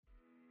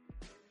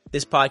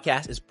This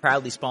podcast is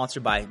proudly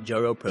sponsored by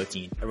Joro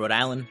Protein, a Rhode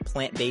Island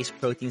plant-based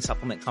protein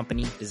supplement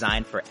company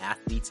designed for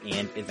athletes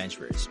and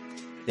adventurers.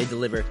 They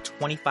deliver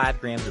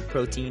 25 grams of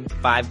protein,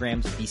 5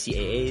 grams of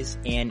BCAAs,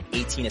 and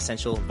 18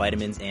 essential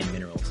vitamins and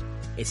minerals.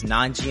 It's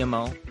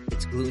non-GMO,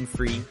 it's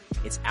gluten-free,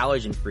 it's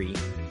allergen-free,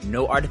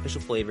 no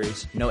artificial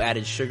flavors, no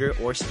added sugar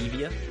or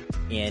stevia,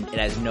 and it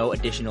has no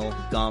additional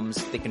gums,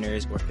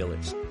 thickeners, or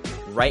fillers.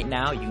 Right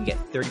now, you can get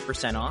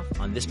 30% off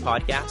on this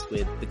podcast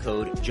with the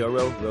code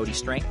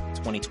JORORODIESTRENGTH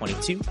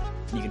 2022.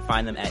 And you can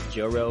find them at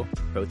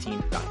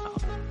joroprotein.com.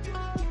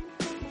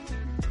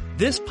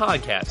 This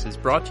podcast is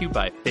brought to you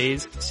by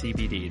Phase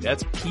CBD.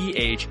 That's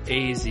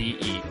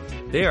P-H-A-Z-E.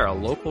 They are a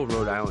local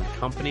Rhode Island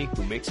company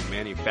who makes and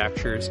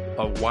manufactures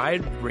a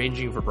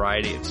wide-ranging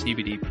variety of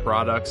CBD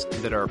products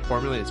that are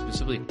formulated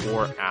specifically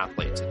for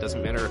athletes. It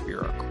doesn't matter if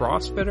you're a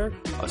CrossFitter,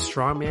 a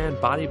strongman,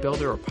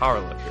 bodybuilder, or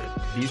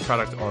powerlifter. These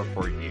products are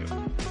for you.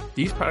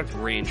 These products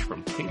range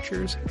from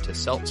tinctures to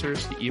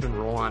seltzers to even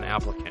roll-on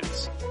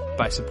applicants.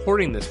 By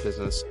supporting this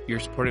business, you're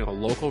supporting a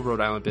local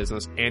Rhode Island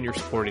business and you're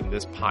supporting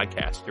this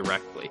podcast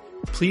directly.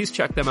 Please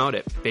check them out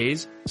at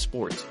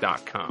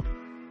phasesports.com.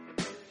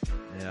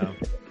 Yeah.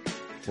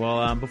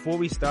 Well, before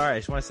we start, I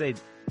just want to say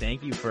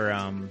thank you for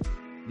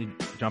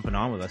jumping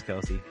on with us,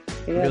 Kelsey.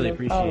 Yeah, really no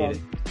appreciate problem.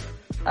 it.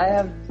 I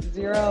have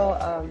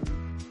zero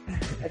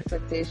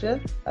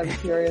expectations. I'm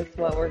curious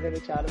what we're going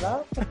to chat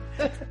about.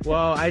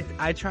 Well,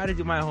 I try to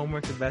do my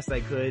homework the best I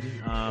could.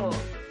 Cool.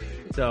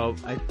 So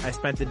I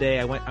spent the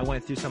day. I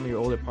went through some of your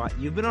older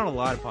You've been on a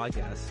lot of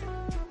podcasts.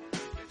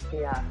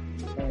 Yeah,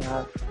 I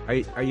have.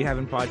 Are you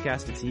having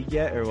podcast fatigue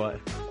yet, or what?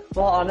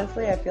 Well,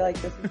 honestly, I feel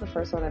like this is the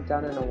first one I've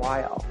done in a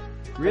while.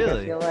 Really?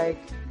 Like, I feel like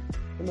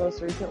the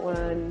most recent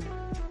one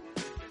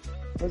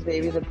was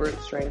maybe the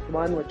brute strength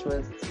one, which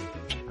was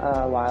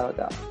a while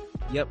ago.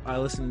 Yep, I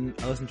listened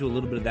to a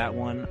little bit of that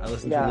one. I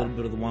listened to a little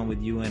bit of the one with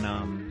you and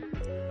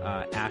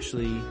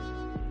Ashley.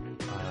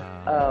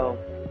 Oh,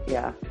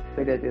 yeah,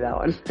 we did do that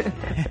one.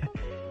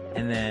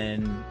 And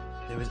then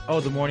there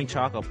was the morning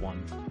chalk up one,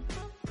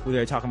 where they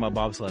were talking about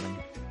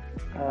bobsledding.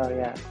 Oh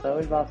yeah, so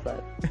always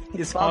bobsled.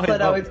 It's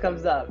Bobsled always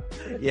comes up.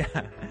 Yeah,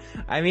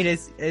 I mean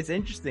it's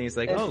interesting. It's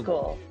like it's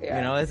cool. Yeah,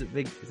 you know, it's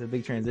a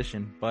big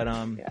transition. But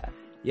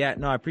yeah,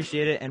 no, I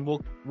appreciate it, and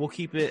we'll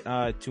keep it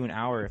to an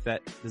hour.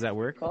 Does that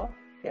work? Cool.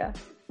 Yeah,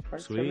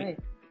 works Sweet. for me.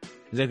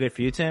 Is that good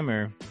for you, Tim?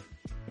 Or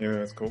yeah,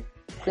 that's cool.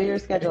 So your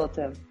schedule,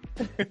 Tim.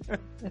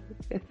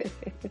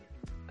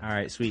 All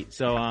right, sweet.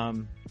 So all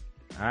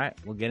right,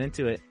 we'll get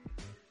into it.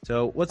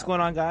 So what's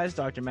going on, guys?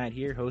 Dr. Matt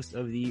here, host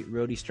of the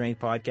Roadie Strength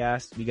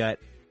podcast. We got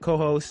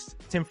co-host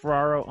Tim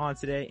Ferraro on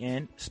today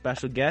and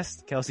special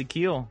guest Kelsey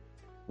Kiel.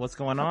 What's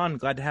going on?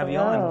 Glad to have you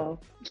on.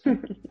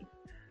 And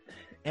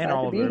glad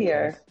Oliver, to be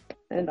here.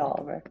 And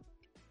Oliver.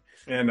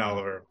 And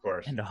Oliver, of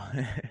course.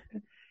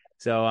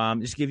 So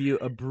just give you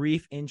a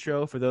brief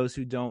intro for those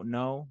who don't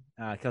know.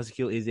 Kelsey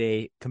Kiel is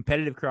a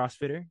competitive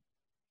CrossFitter,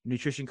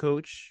 nutrition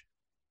coach,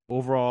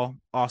 overall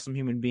awesome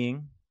human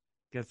being.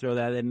 Gotta throw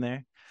that in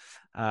there.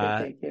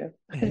 Thank you.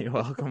 You're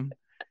welcome.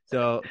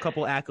 So a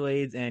couple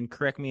accolades, and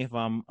correct me if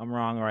I'm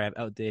wrong or I have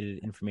outdated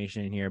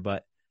information in here,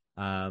 but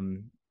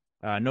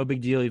no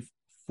big deal. You've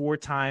 4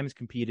 times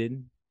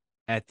competed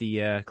at the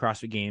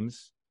CrossFit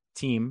Games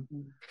team,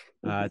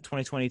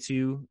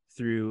 2022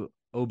 through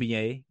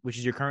OBA, which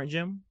is your current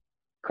gym?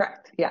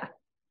 Correct, yeah.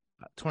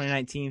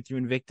 2019 through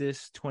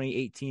Invictus,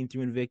 2018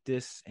 through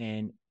Invictus,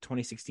 and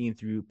 2016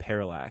 through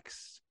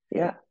Parallax.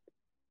 Yeah.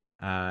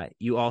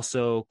 You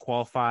also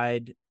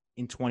qualified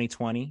in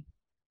 2020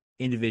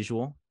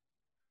 individual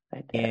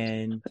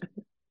and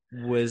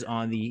was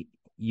on the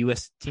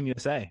Team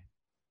USA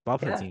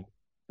bobsled team.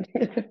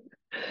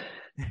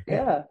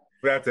 Yeah.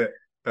 That's it.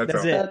 That's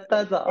all.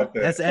 That's all.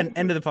 That's the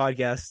end of the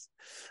podcast.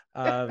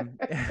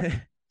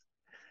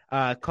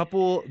 A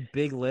couple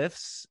big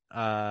lifts.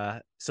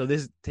 So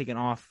this is taken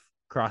off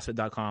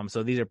CrossFit.com.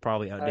 So these are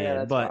probably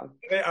outdated, but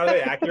Are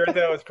they accurate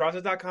though? Is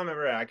CrossFit.com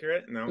ever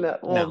accurate? No.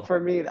 Well, No. for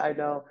me, I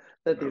know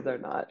that these are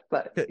not,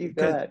 but you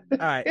go ahead. All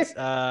right.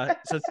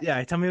 So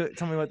yeah, tell me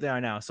what they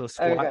are now. So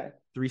squat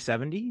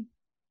 370.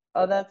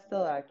 Oh, that's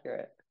still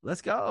accurate.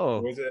 Let's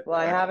go. Was it? Well,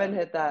 I haven't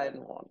hit that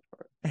in a long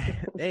time.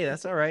 Hey,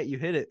 that's all right. You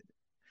hit it.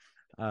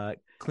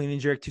 Clean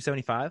and jerk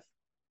 275.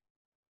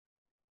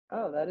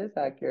 Oh, that is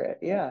accurate.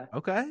 Yeah.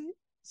 Okay.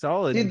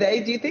 Solid. Do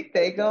you think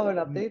they go and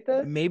update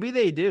this? Maybe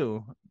they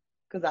do.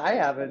 Because I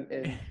haven't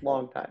in a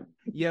long time.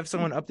 You have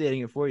someone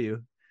updating it for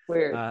you.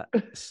 Weird.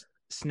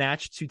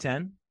 Snatch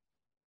 210.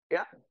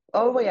 Yeah.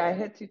 Oh, wait, I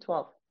hit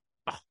 212.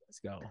 Oh, let's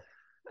go.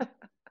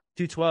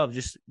 212,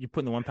 just you're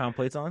putting the 1 pound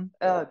plates on?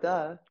 Oh,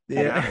 duh.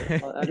 Yeah.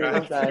 I don't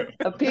know that.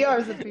 A PR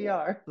is a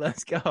PR.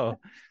 Let's go.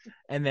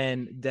 And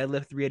then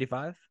deadlift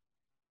 385.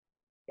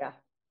 Yeah.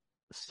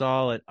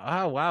 Solid.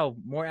 Oh, wow.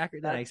 More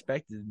accurate than I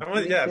expected.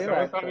 Someone's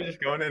probably just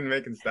going in and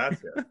making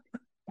stats here.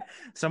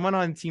 Someone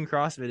on Team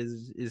CrossFit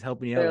is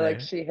helping you out. They're like,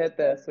 there. she hit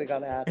this. We got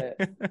to have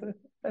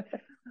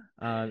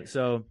it.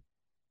 So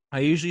I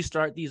usually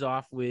start these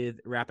off with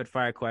rapid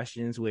fire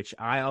questions, which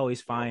I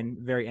always find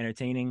very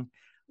entertaining.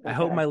 I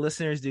hope Okay. my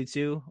listeners do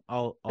too.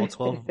 All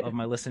 12 of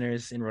my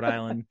listeners in Rhode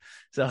Island.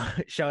 So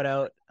shout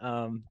out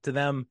to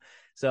them.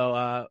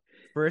 So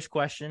first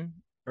question,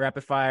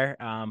 rapid fire.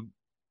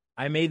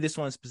 I made this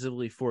one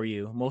specifically for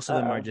you. Most of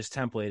them are Uh-oh. just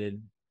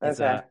templated.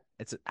 Okay.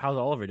 It's how's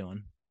Oliver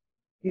doing?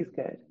 He's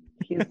good.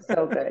 He's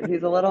so good.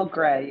 He's a little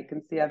gray. You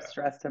can see I've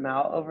stressed him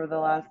out over the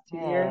last 2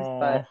 years, Oh,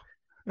 but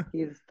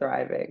he's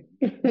thriving.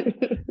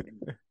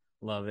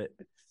 love it.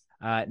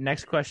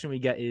 Next question we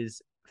get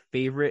is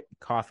favorite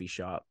coffee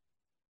shop.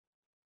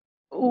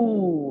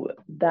 Ooh,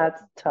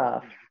 that's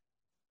tough.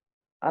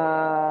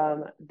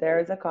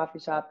 There's a coffee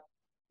shop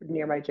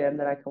near my gym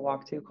that I can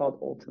walk to called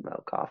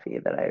Ultimo Coffee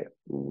that I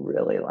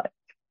really like.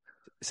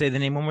 Say the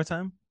name one more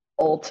time.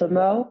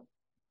 Ultimo.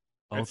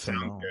 It sounds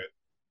Ultimo. good.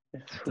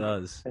 It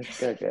does. It's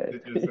so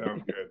good. It just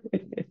sounds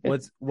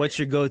good. What's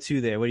your go-to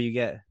there? What do you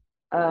get?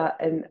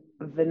 An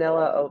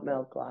vanilla oat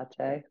milk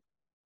latte.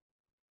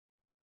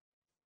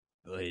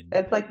 Good.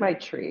 It's like my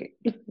treat.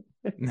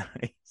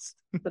 Nice.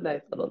 It's a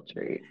nice little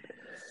treat.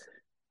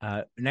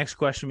 Next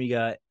question we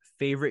got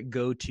favorite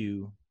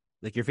go-to,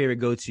 like your favorite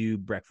go-to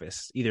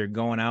breakfast, either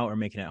going out or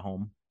making it at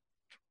home.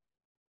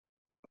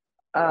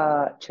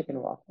 Chicken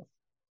and waffles.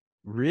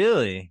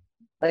 Really?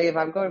 Like if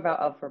I'm going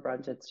out for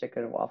brunch, it's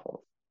chicken and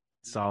waffles.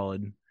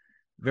 Solid.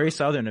 Very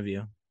southern of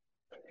you.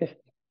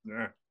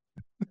 Yeah.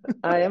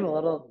 I am a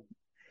little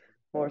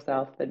more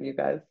south than you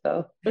guys,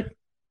 so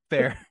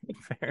Fair.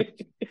 Fair.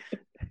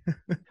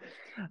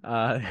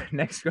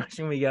 Next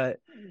question we got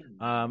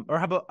or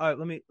how about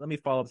let me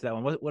follow up to that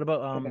one. What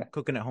about okay.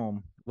 cooking at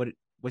home?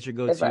 What's your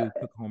If go-to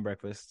cook home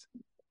breakfast?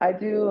 I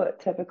do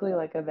typically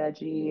like a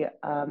veggie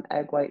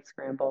egg white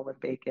scramble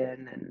with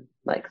bacon and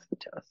like some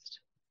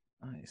toast.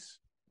 Nice.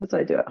 That's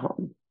what I do at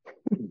home.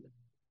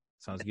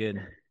 Sounds good.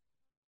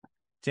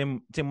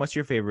 Tim, what's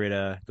your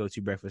favorite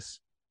go-to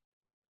breakfast?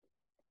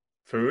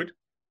 Food?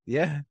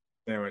 Yeah.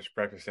 Sandwich,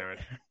 breakfast sandwich.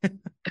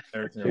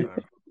 Every single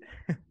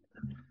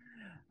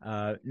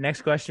time.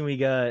 Next question we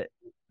got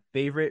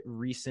favorite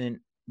recent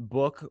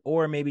book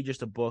or maybe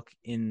just a book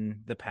in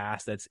the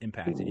past that's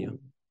impacted you.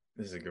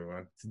 This is a good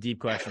one. It's a deep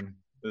question.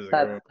 This is a good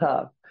That's one.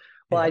 tough.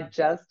 Well, I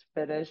just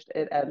finished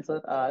It Ends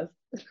With Us,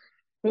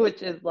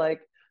 which is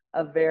like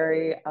a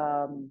very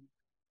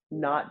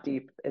not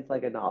deep. It's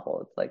like a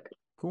novel. It's like,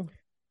 Cool.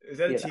 Is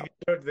that a you TV know.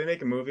 show? Did they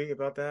make a movie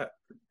about that?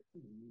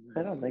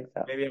 I don't think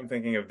so. Maybe I'm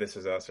thinking of This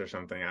Is Us or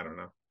something. I don't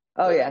know.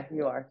 Oh yeah,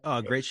 you are.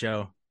 Oh, great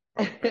show.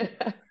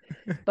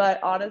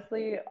 But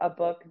honestly, a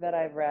book that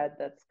I've read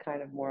that's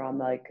kind of more on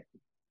like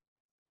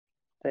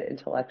the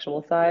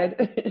intellectual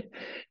side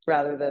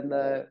rather than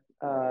the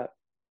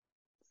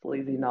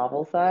sleazy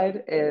novel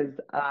side is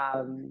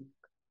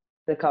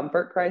The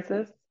Comfort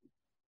Crisis.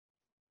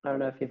 I don't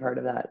know if you've heard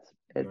of that.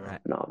 It's No.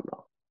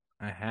 phenomenal.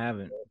 I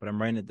haven't, but I'm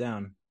writing it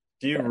down.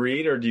 Do you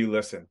read or do you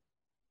listen?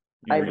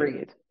 You I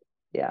read.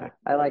 Yeah,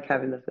 I like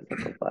having the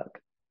physical book,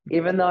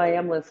 even though I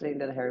am listening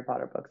to the Harry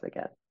Potter books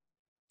again.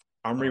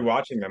 I'm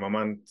rewatching them. I'm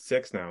on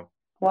 6 now.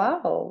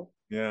 Wow.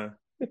 Yeah.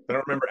 I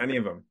don't remember any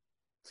of them.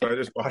 So I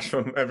just watch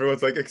them.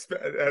 Everyone's like,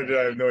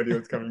 I have no idea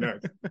what's coming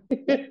next.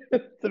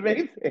 It's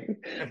amazing.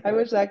 I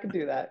wish I could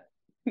do that.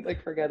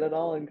 Like forget it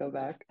all and go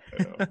back.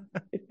 I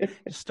know.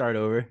 Start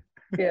over.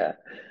 Yeah.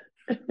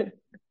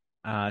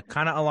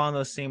 Kind of along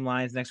those same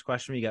lines. Next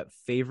question, we got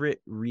favorite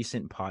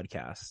recent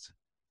podcast,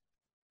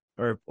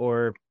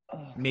 or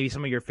maybe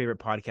some of your favorite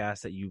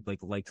podcasts that you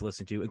like to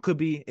listen to. It could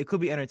be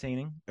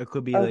entertaining. It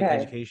could be like Okay.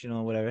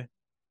 educational, whatever.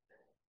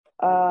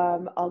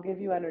 I'll give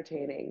you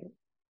entertaining.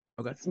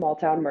 Okay. Small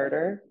Town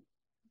Murder.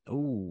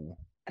 Oh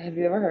Have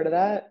you ever heard of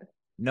that?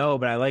 no,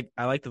 but I like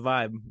the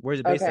vibe. Where's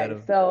it based out Okay,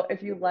 of? so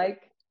if you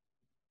like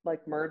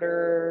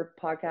murder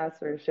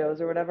podcasts or shows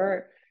or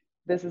whatever,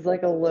 this is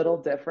like a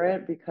little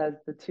different because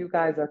the two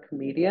guys are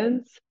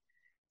comedians.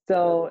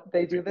 So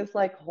they do this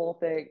like whole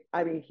thing.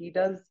 I mean, he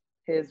does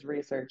his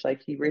research.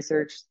 Like he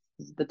researched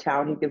the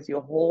town. He gives you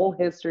a whole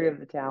history of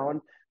the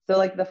town. So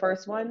like the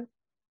first one,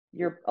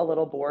 you're a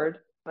little bored,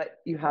 but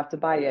you have to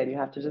buy in. You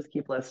have to just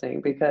keep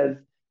listening because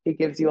he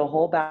gives you a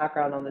whole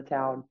background on the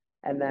town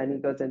and then he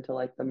goes into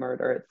like the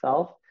murder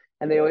itself.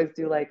 And they always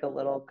do like a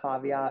little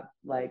caveat,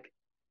 like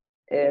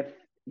if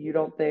you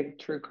don't think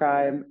true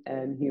crime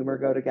and humor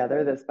go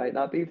together, this might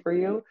not be for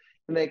you.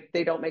 And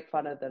they don't make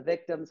fun of the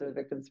victims or the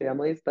victims'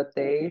 families, but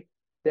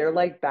they're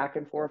like back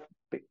and forth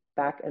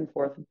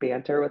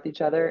banter with each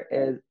other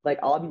is like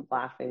I'm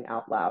laughing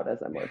out loud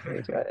as I'm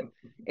listening to it.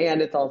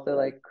 And it's also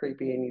like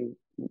creepy and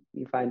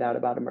you find out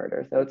about a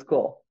murder. So it's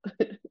cool.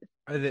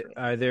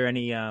 Are there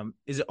any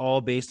is it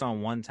all based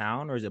on one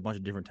town or is it a bunch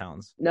of different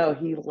towns? No,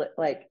 he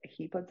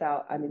puts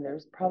out, I mean,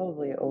 there's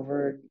probably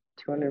over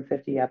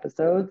 250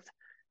 episodes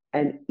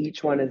and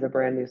each one is a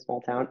brand new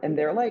small town. And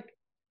they're like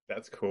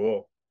That's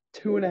cool.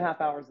 2.5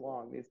 hours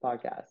long, these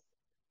podcasts.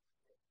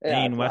 Any Yeah,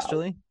 in it's wild.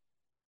 Westerly?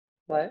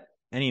 What?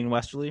 Any in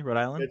Westerly, Rhode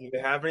Island? Do they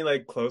have any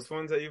like close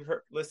ones that you've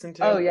listened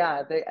to? Oh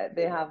yeah,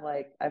 they have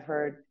like I've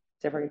heard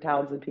different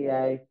towns in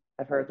PA.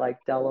 I've heard like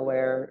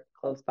Delaware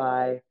close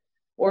by,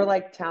 or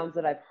like towns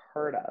that I've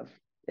heard of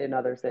in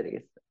other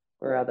cities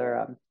or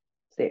other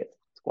states.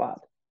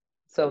 Squad.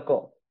 So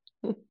cool.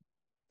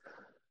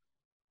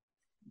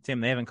 Tim,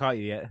 they haven't caught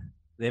you yet.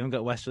 They haven't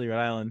got Westerly, Rhode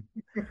Island.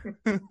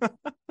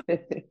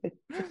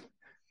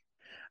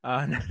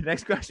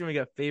 Next question, we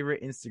got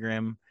favorite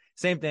Instagram.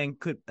 Same thing,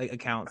 could like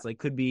accounts, like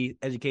could be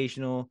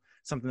educational,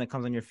 something that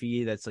comes on your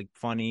feed that's like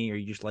funny or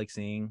you just like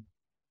seeing.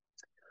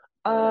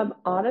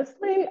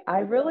 Honestly, I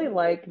really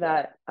like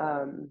that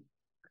the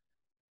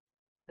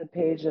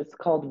page that's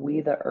called We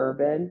the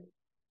Urban.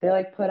 They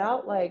like put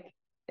out like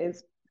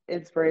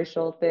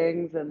inspirational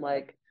things, and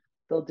like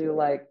they'll do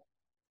like,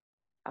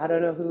 I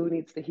don't know who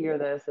needs to hear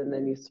this, and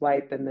then you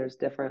swipe and there's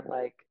different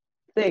like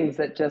things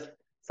that just,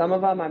 some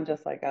of them I'm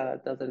just like,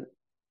 it doesn't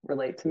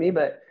relate to me,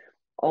 but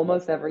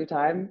almost every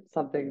time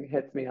something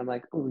hits me, I'm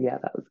like, oh yeah,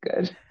 that was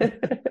good.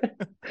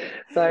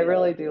 So I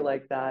really do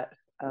like that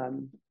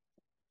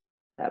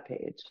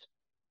page.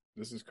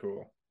 This is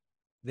cool.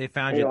 They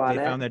found You you. They want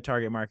found it? their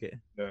target market.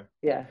 Yeah.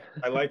 Yeah.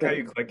 I like how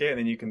you click it and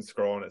then you can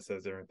scroll and it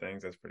says different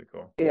things. That's pretty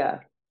cool. Yeah.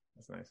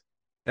 That's nice.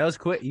 That was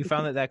quick. You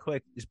found it that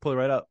quick. Just pull it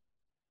right up.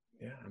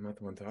 Yeah, I'm not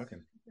the one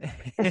talking.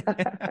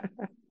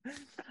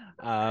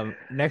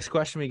 Next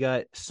question, we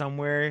got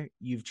somewhere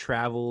you've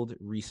traveled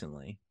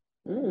recently.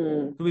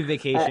 Mm. Could be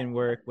vacation,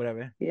 work,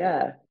 whatever.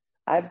 Yeah.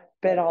 I've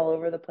been all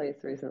over the place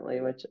recently,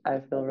 which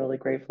I feel really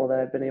grateful that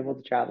I've been able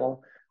to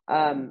travel.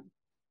 Um,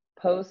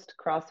 Post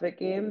CrossFit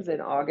Games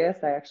in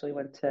August, I actually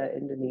went to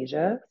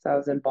Indonesia. So I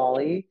was in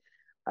Bali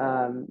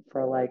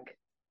for like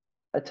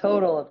a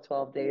total of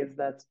 12 days.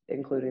 That's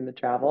including the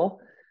travel,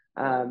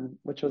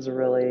 which was a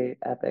really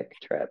epic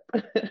trip.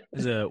 It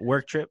was a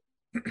work trip.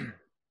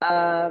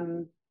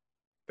 um,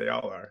 They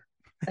all are.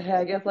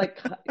 I guess like,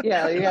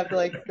 yeah, you have to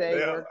like say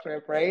Yeah. work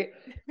trip, right?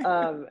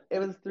 It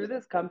was through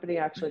this company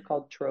actually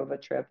called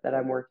Trova Trip that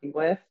I'm working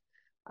with.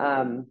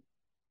 Um,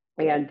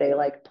 and they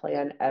like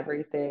plan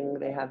everything.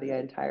 They have the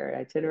entire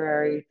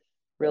itinerary.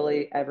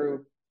 Really, every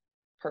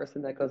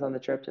person that goes on the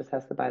trip just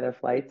has to buy their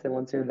flights. And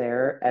once you're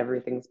there,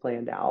 everything's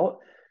planned out.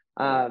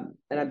 And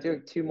I'm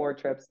doing 2 more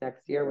trips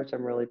next year, which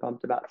I'm really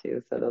pumped about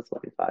too. So those will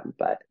be fun.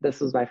 But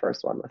this was my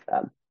first one with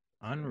them.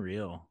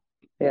 Unreal.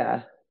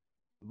 Yeah.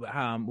 Where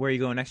are you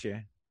going next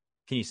year?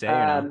 Can you say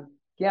or no?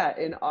 Yeah,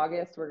 in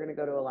August we're gonna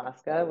go to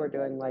Alaska. We're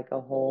doing like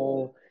a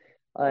whole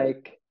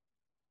like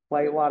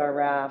whitewater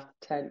raft,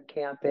 tent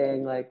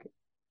camping, like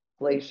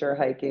glacier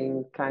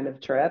hiking kind of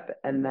trip.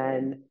 And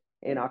then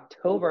in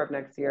October of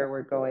next year,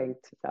 we're going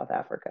to South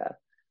Africa.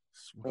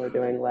 We're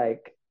doing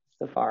like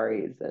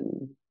safaris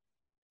and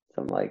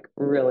some like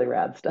really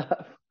rad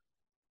stuff.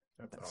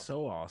 That's That's awesome.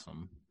 so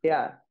awesome.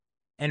 Yeah.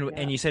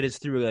 And you said it's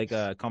through like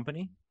a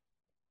company?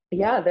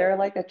 Yeah, they're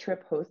like a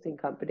trip hosting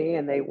company,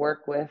 and they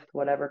work with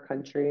whatever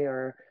country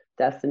or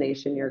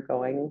destination you're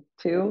going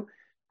to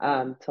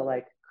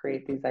like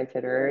create these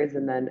itineraries.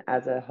 And then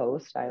as a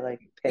host, I like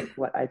pick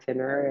what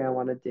itinerary I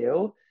want to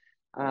do.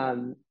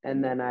 And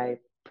then I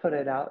put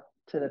it out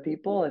to the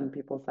people, and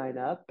people sign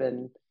up,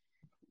 and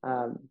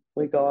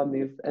we go on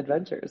these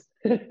adventures.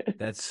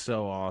 That's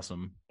so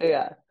awesome.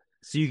 Yeah.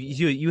 So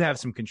you have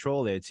some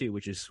control there too,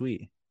 which is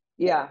sweet.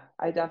 Yeah,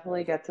 I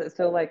definitely get to.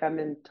 So like I'm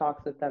in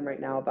talks with them right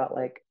now about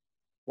like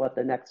what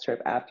the next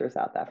trip after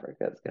South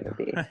Africa is going to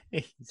be,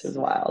 which is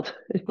wild.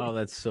 Oh,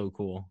 that's so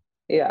cool.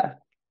 Yeah,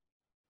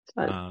 it's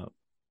fun.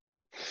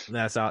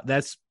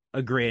 That's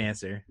a great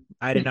answer.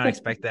 I did not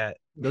expect that.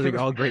 Those are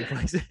all great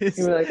places.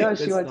 You were like, oh,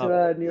 she Good went stuff.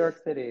 to New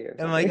York City or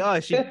I'm like,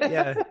 something.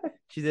 oh,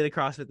 she did a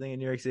CrossFit thing in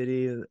New York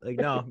City. Like,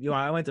 no,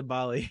 I went to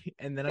Bali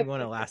and then I'm going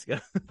to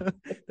Alaska.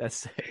 That's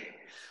sick.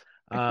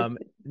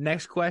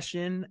 Next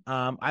question.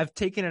 I've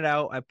taken it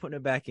out. I'm putting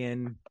it back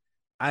in.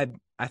 I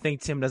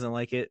think Tim doesn't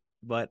like it,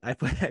 but I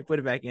put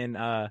it back in.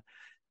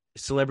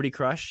 Celebrity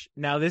crush.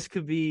 Now this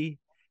could be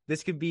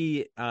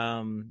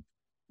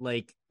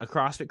like a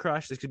CrossFit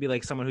crush. This could be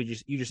like someone who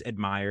you just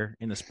admire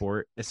in the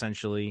sport,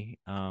 essentially.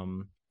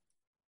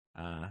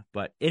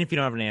 But if you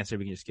don't have an answer,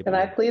 we can just skip Can it.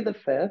 I plead the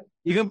fifth?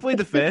 You can plead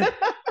the fifth.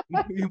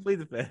 You can plead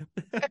the fifth.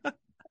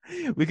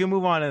 We can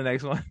move on to the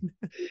next one.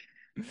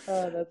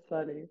 Oh, that's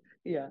funny.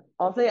 Yeah,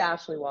 I'll say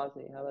Ashley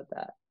Wozni. How about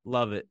that?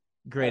 Love it.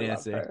 Great I love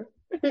answer.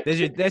 her.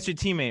 That's your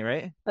teammate,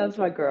 right? That's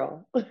my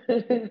girl.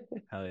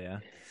 Hell yeah.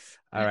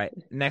 All right.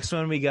 Next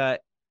one we got,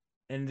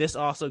 and this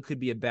also could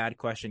be a bad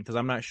question because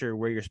I'm not sure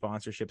where your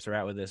sponsorships are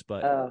at with this,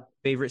 but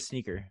favorite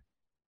sneaker.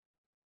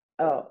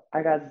 Oh,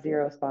 I got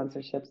 0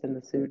 sponsorships in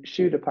the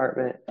shoe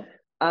department.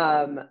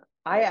 I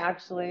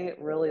actually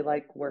really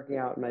like working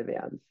out in my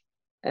Vans.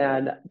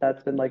 And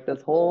that's been like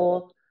this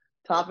whole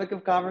topic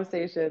of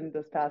conversation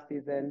this past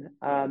season.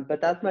 But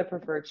that's my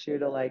preferred shoe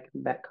to like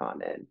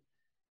Metcon in.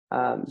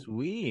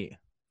 Sweet.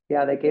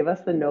 Yeah, they gave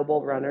us the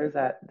Noble runners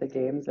at the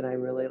games, and I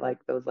really like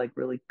those like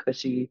really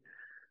cushy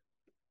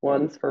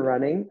ones for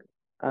running.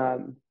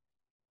 And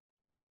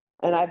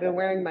I've been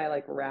wearing my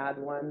like rad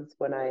ones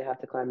when I have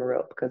to climb a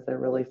rope because they're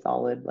really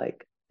solid.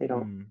 Like they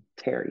don't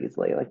tear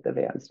easily like the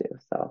Vans do.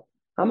 So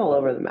I'm all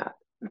over the map.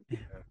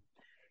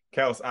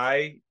 Kels,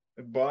 I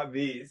bought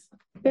these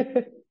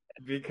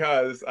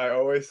because I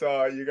always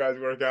saw you guys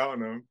work out in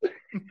them.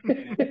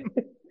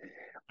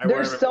 I They're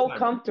wear them so every time.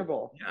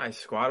 comfortable. Yeah, I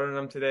squatted in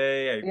them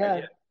today.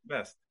 Yeah.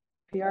 Best.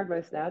 PR'd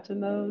my snatch in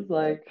those.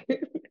 Like,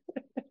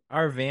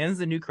 Are Vans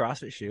the new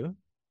CrossFit shoe?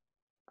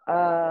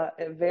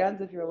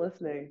 Vans, if you're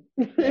listening.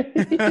 Have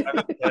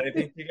they said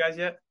anything to you guys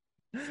yet?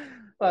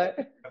 But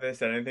Have they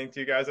said anything to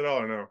you guys at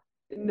all or no?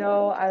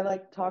 no, I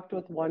like talked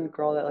with one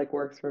girl that like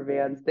works for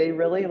Vans. They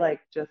really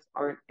like just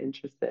aren't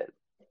interested.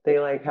 They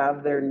like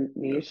have their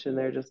niche and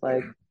they're just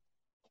like,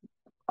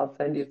 I'll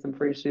send you some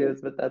free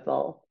shoes, but that's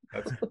all.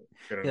 That's good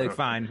You're like, enough.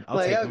 fine, I'll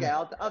Like, take okay,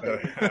 them. I'll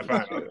take this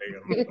Fine, I'll shoe.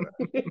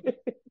 take them.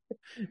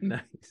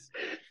 Nice.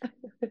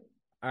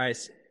 All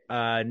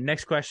right.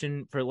 Next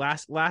question for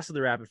last of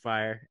the rapid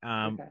fire.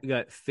 Okay. We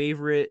got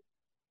favorite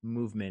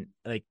movement,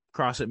 like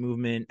CrossFit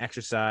movement,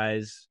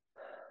 exercise,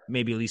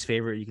 maybe least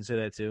favorite. You can say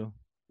that too.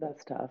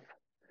 That's tough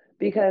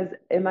because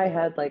in my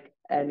head, like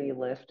any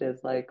lift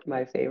is like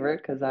my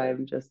favorite because I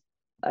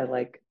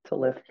like to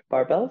lift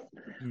barbells.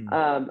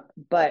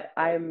 But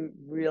I'm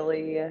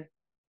really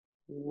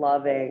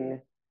loving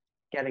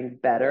getting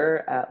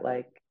better at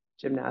like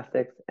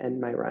gymnastics and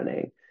my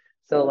running.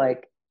 So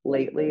like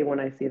lately when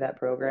I see that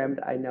programmed,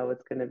 I know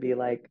it's going to be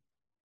like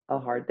a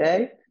hard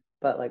day,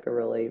 but like a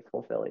really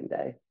fulfilling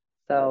day.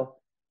 So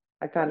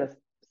I kind of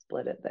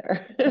split it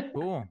there.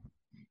 Cool.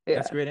 Yeah,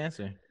 That's a great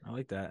answer. I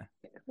like that.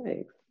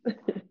 thanks.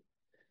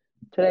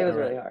 Today was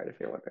All right. really hard, if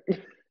you're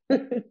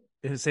wondering.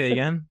 Say it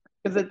again.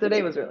 Because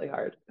today was really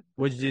hard.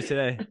 What did you do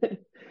today?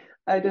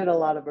 I did a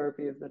lot of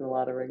burpees and a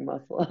lot of ring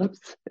muscle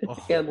ups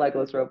Oh, and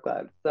legless rope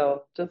climbs.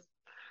 So just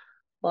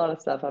a lot of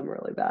stuff I'm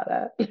really bad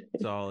at.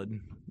 solid.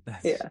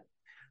 That's Yeah.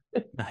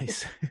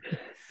 nice.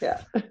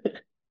 Yeah.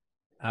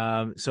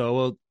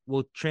 So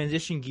we'll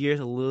transition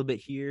gears a little bit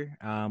here.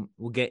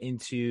 We'll get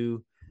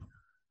into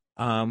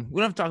we don't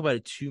have to talk about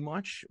it too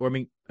much, or I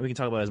mean we can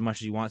talk about it as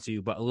much as you want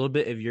to, but a little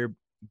bit of your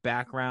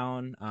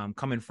background,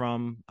 coming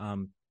from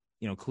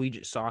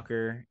collegiate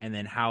soccer, and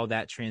then how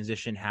that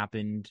transition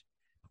happened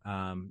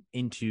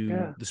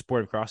into the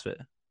sport of CrossFit.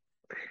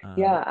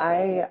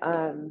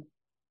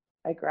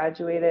 I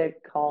graduated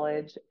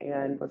college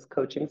and was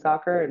coaching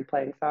soccer and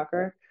playing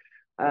soccer.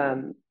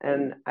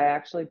 And I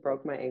actually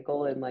broke my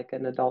ankle in like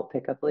an adult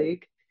pickup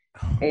league.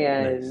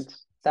 And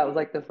Nice. that was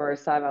like the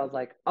first time I was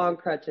like on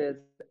crutches,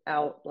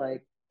 out,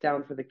 like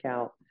down for the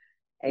count.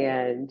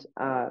 And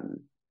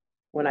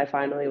when I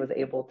finally was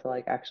able to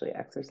like actually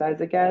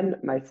exercise again,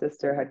 my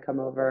sister had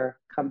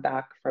come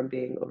back from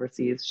being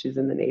overseas. She's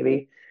in the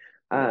Navy.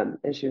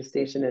 And she was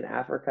stationed in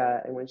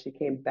Africa. And when she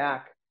came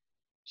back,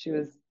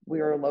 we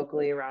were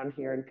locally around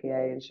here in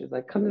PA, and she was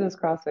like, come to this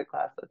CrossFit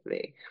class with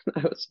me.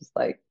 I was just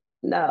like,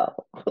 no.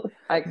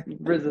 I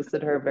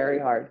resisted her very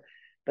hard.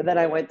 But then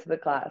I went to the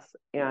class,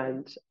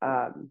 and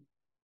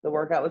the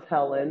workout was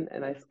Helen,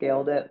 and I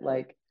scaled it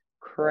like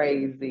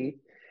crazy.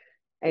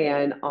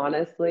 And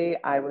honestly,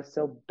 I was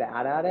so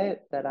bad at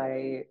it that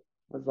I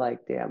was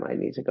like, damn, I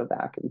need to go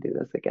back and do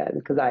this again.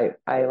 Because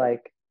I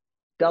like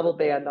double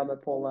band on my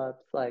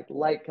pull-ups, like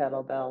light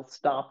kettlebell,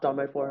 stopped on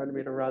my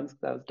 400-meter runs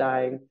because I was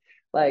dying.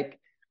 Like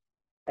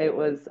it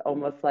was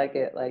almost like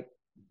it like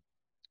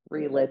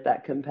relit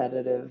that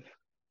competitive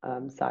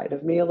side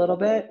of me a little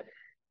bit.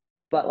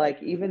 But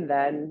like even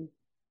then,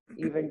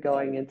 even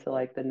going into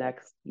like the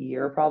next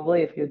year,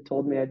 probably if you had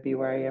told me I'd be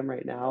where I am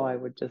right now, I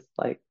would just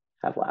like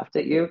have laughed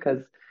at you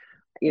because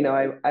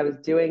I was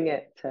doing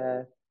it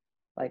to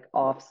like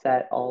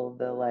offset all of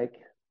the like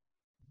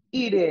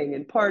eating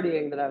and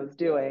partying that I was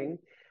doing.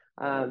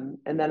 And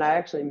then I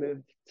actually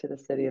moved to the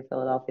city of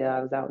Philadelphia.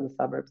 I was out in the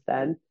suburbs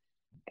then.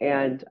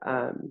 And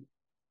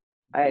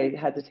I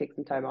had to take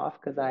some time off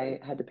because I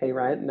had to pay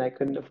rent and I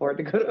couldn't afford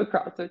to go to a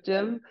CrossFit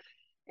gym.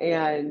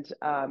 And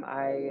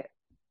I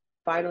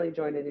finally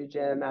joined a new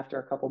gym after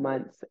a couple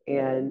months.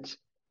 And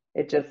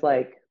it just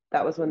like,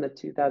 that was when the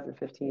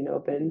 2015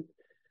 Open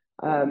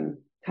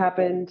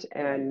happened.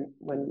 And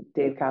when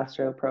Dave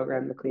Castro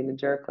programmed the clean and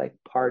jerk, like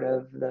part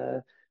of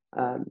the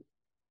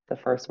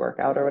first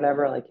workout or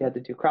whatever, like you had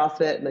to do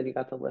CrossFit and then you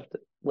got to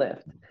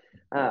lift.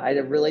 I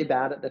did really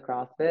bad at the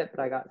CrossFit,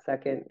 but I got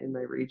second in my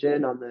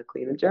region on the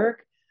clean and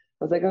jerk.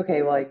 I was like,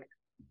 okay, well, like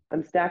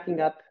I'm stacking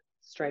up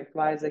strength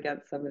wise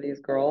against some of these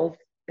girls.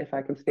 If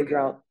I can figure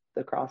out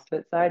the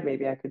CrossFit side,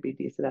 maybe I could be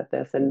decent at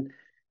this. And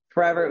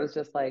forever it was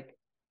just like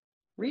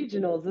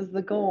regionals is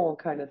the goal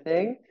kind of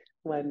thing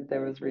when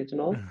there was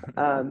regionals.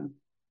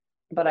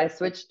 But I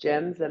switched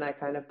gyms and I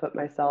kind of put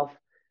myself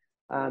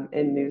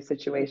in new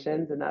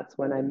situations. And that's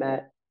when I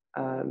met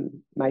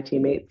my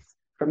teammates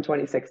from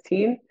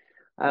 2016.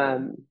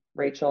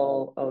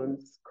 Rachel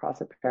owns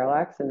CrossFit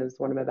Parallax and is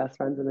one of my best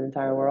friends in the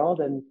entire world.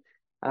 And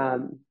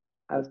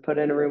I was put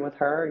in a room with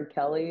her and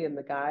Kelly and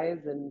the guys,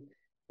 and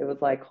it was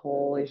like,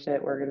 holy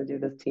shit, we're going to do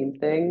this team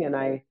thing. And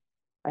I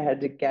had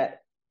to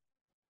get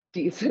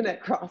decent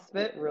at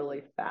CrossFit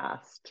really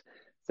fast.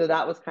 So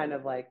that was kind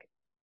of like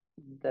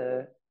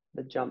the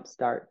jump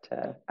start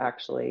to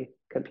actually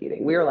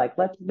competing. We were like,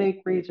 let's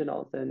make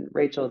regionals. And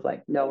Rachel was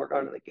like, no, we're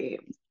going to the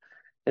games.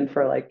 And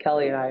for like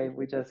Kelly and I,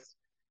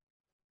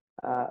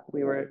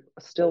 we were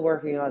still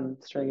working on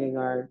stringing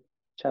our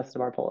chest to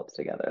bar pull-ups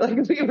together.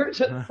 Like we were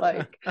just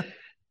like,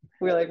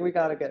 we're like, we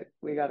gotta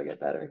get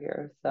better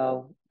here.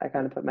 So I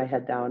kind of put my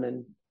head down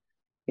and,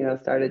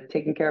 started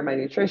taking care of my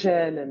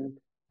nutrition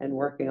and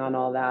working on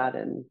all that.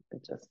 And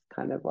it just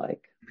kind of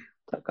like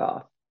took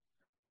off.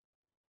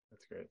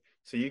 That's great.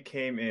 So you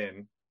came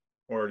in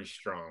already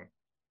strong,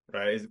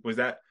 right? Was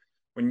that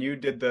when you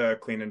did the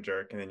clean and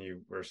jerk and then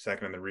you were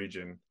second in the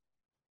region,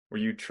 were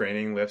you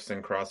training lifts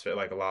and CrossFit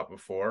like a lot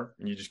before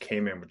and you just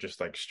came in with just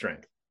like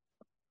strength?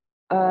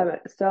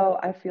 So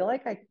I feel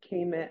like I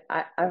came in,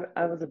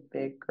 I was a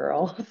big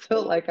girl.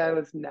 So like I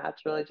was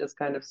naturally just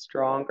kind of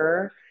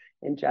stronger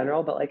in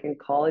general, but like in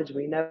college,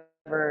 we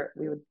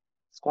would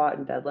squat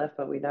and deadlift,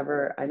 but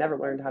I never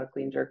learned how to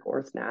clean jerk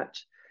or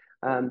snatch.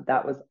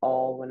 That was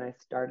all when I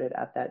started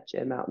at that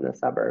gym out in the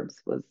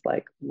suburbs, was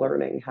like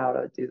learning how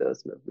to do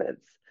those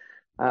movements.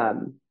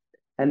 Um,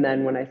 and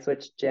then when I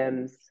switched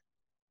gyms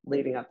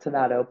leading up to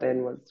that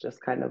open was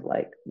just kind of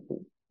like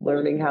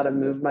learning how to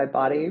move my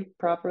body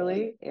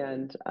properly.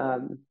 And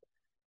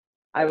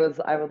I would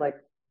like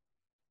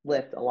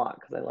lift a lot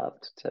because I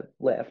loved to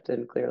lift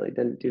and clearly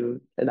didn't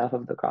do enough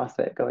of the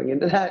CrossFit going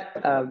into that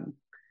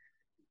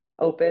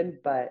open.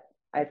 But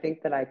I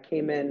think that I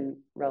came in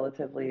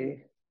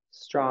relatively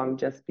strong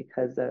just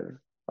because of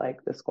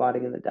like the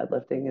squatting and the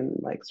deadlifting and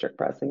like strict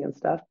pressing and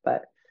stuff,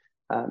 but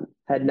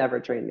had never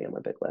trained the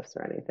Olympic lifts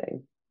or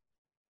anything.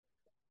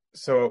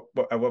 So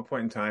at what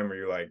point in time were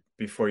you like,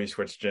 before you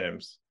switched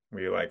gyms, were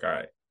you like, all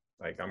right,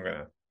 like I'm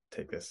gonna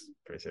take this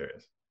pretty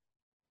serious?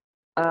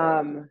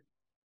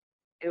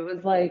 It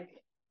was like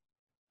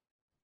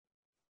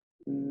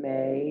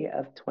May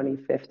of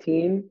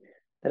 2015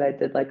 that I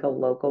did like a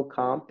local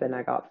comp and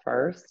I got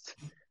first.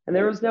 And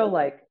there was no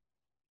like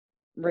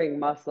ring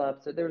muscle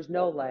ups, or there was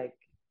no like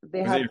they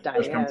Was it had your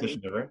first Diane.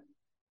 competition ever?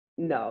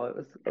 No,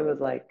 it was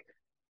like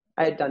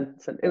I had done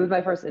some, it was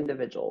my first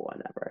individual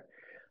one ever.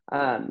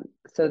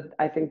 So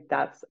I think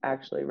that's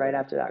actually right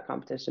after that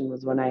competition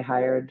was when I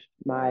hired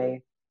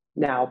my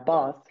now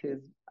boss,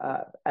 who's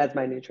as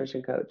my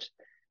nutrition coach,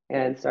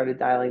 and started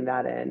dialing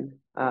that in.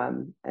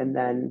 And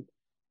then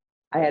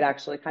I had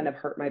actually kind of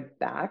hurt my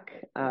back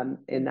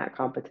in that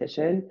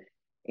competition,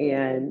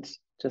 and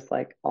just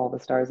like all the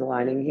stars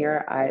aligning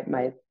here,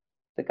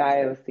 the guy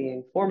I was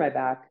seeing for my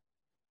back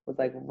was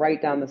like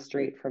right down the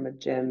street from a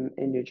gym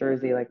in New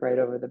Jersey, like right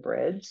over the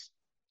bridge.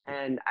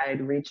 And I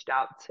had reached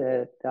out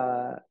to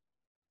the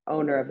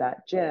owner of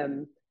that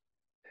gym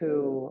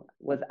who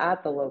was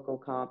at the local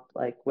comp,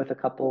 like with a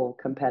couple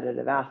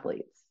competitive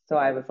athletes. So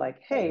I was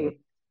like, hey,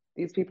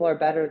 these people are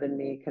better than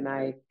me. Can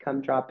I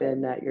come drop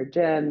in at your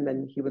gym?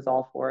 And he was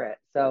all for it.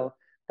 So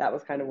that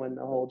was kind of when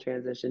the whole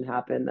transition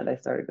happened, that I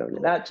started going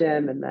to that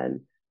gym. And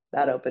then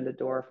that opened a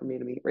door for me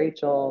to meet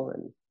Rachel,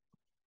 and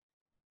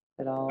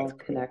it all That's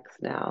cool. connects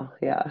now.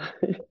 Yeah.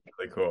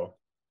 Really cool.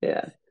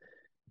 Yeah.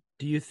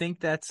 Do you think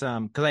that's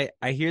because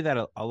I hear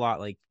that a lot,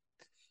 like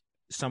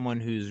someone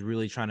who's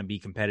really trying to be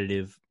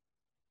competitive,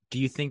 do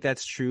you think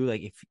that's true?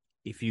 Like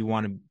if you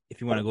want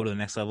to go to the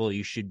next level,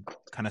 you should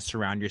kind of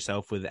surround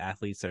yourself with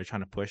athletes that are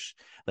trying to push.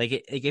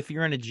 Like if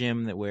you're in a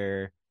gym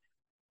where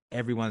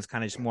everyone's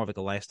kind of just more of like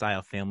a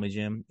lifestyle family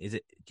gym, do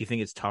you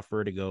think it's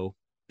tougher to go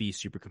be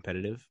super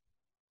competitive?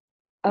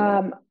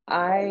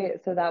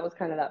 So that was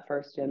kind of that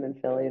first gym in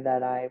Philly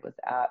that I was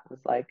at, was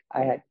like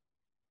I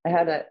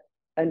had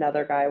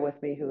another guy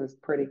with me who was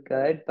pretty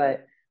good,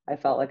 but I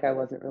felt like I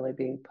wasn't really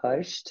being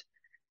pushed.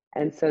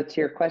 And so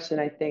to your question,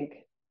 I think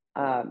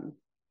um,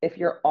 if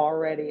you're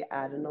already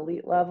at an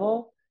elite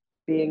level,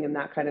 being in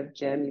that kind of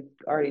gym,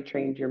 you've already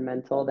trained your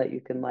mental that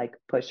you can like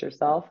push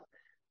yourself.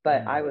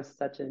 But I was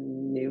such a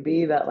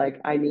newbie that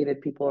like I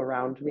needed people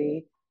around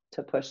me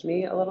to push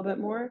me a little bit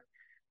more.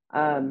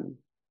 Um,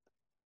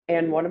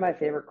 and one of my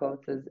favorite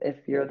quotes is,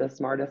 if you're the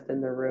smartest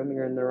in the room,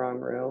 you're in the wrong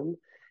room.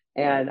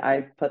 And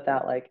I put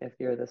that like, if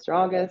you're the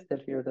strongest,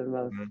 if you're the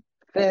most Mm-hmm.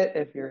 fit,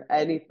 if you're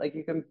like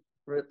you can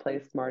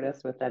replace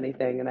smartest with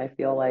anything. And I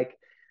feel like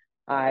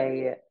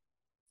I,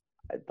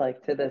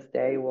 like to this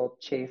day, will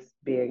chase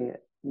being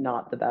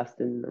not the best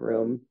in the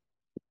room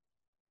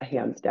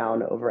hands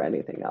down over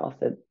anything else,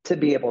 and to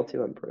be able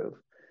to improve.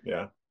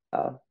 Yeah.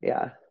 Oh,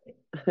 yeah.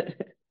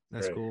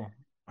 That's Great. cool.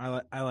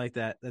 I like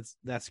that.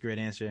 That's a great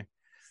answer.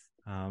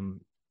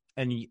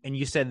 And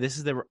you said this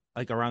is the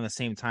like around the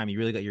same time you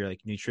really got your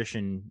like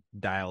nutrition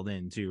dialed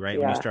in too, right?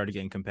 When you Yeah. started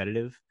getting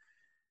competitive.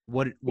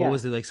 What Yeah.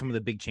 was it like? Some of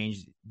the big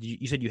changes.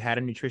 You said you had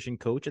a nutrition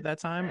coach at that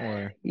time,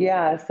 or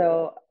Yeah,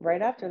 so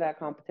right after that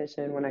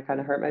competition, when I kind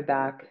of hurt my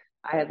back,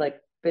 I had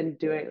like been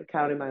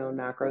counting my own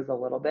macros a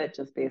little bit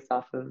just based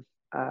off of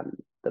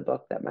the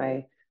book that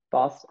my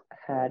boss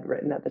had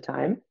written at the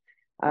time.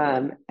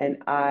 And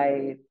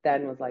I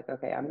then was like,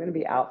 okay, I'm going to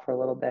be out for a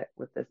little bit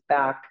with this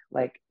back.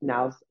 Like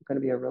now's going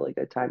to be a really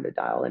good time to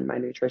dial in my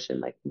nutrition,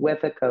 like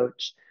with a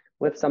coach,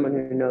 with someone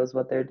who knows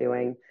what they're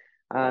doing.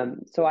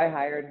 So I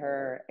hired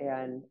her,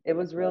 and it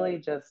was really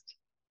just,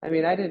 I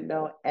mean, I didn't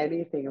know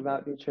anything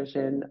about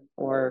nutrition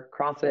or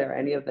CrossFit or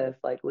any of this,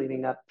 like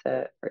leading up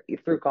to or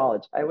through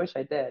college. I wish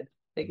I did.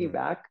 Thinking Mhm.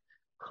 back,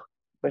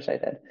 wish I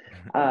did.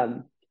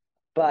 Um,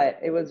 but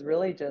it was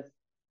really just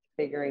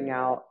figuring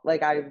out,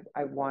 like, I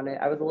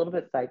was a little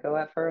bit psycho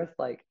at first,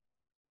 like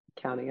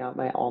counting out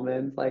my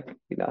almonds, like,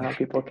 you know how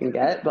people can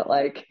get, but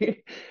like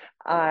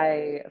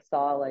I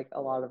saw like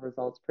a lot of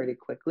results pretty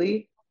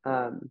quickly.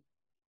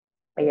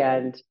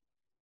 And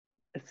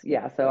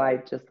yeah, so I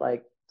just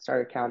like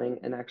started counting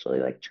and actually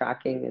like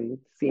tracking and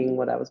seeing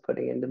what I was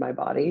putting into my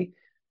body.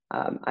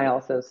 I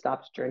also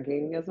stopped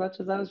drinking as much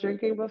as I was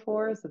drinking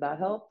before, so that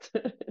helped.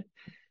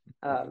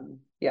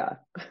 Yeah.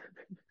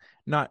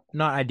 Not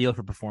ideal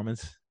for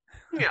performance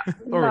Yeah,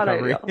 or not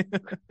recovery.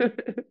 ideal.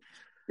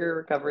 Your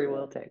recovery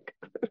will take.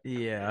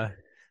 Yeah.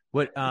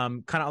 What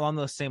kind of along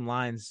those same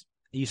lines,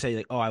 you say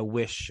like, oh, I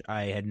wish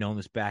I had known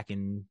this back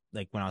in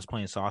like when I was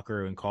playing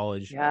soccer in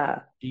college. Yeah,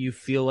 Do you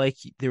feel like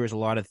there was a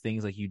lot of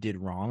things like you did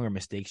wrong or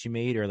mistakes you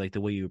made or like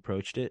the way you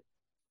approached it?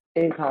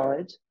 in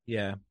college.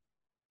 Yeah.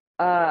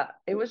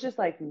 It was just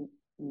like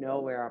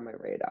nowhere on my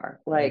radar.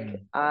 Like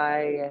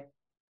Mm,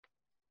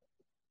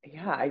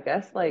 yeah, I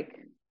guess like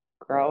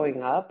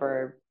growing up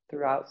or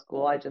throughout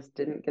school, I just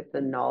didn't get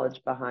the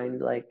knowledge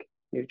behind like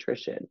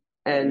nutrition.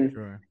 And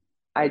sure.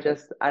 I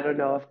don't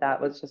know if that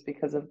was just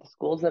because of the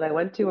schools that I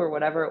went to or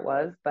whatever it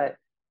was, but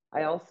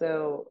I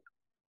also,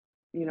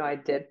 I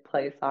did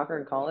play soccer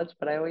in college,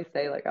 but I always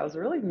say like I was a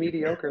really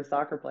mediocre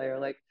soccer player.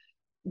 Like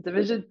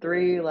Division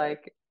 3,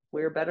 like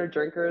we were better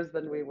drinkers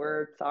than we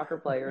were soccer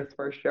players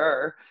for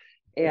sure.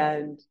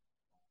 And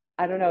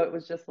I don't know, it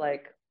was just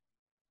like,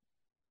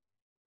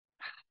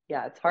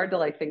 yeah, it's hard to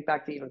like think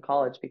back to even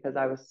college because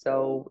I was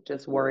so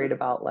just worried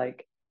about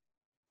like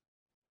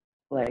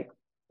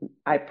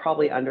I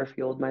probably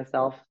underfueled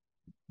myself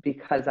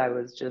because I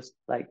was just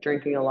like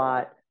drinking a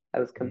lot. I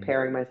was Mm.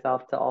 comparing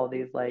myself to all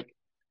these like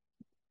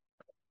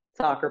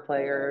soccer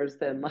players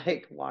and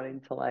like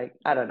wanting to like,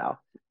 I don't know.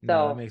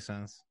 No, that So makes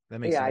sense. That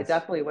makes yeah, I sense.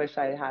 definitely wish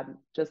I had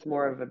just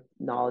more of a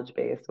knowledge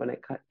base when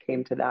it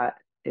came to that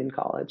in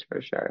college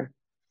for sure.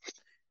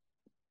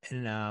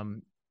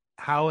 And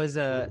how is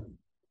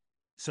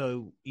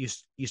so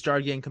you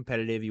started getting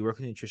competitive, you work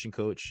with a nutrition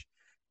coach.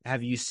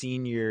 Have you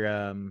seen your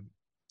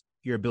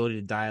ability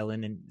to dial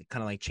in and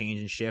kind of like change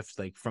and shift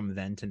like from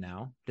then to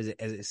now? Is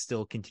it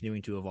still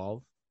continuing to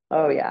evolve?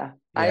 Oh yeah.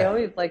 I Yeah.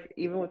 always like,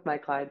 even with my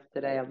clients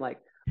today, I'm like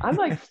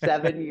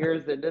 7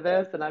 years into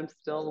this and I'm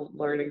still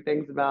learning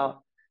things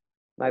about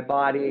my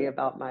body,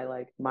 about my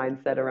like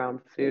mindset around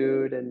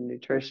food and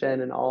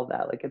nutrition and all of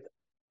that. Like it's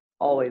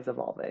always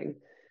evolving.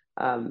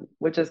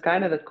 Which is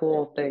kind of the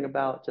cool thing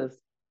about just,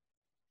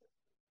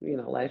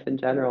 life in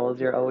general is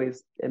you're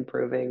always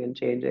improving and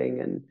changing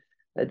and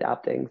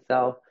adapting.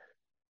 So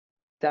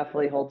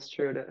definitely holds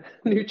true to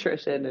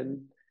nutrition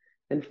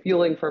and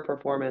fueling for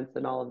performance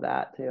and all of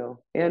that too.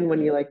 And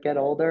when you like get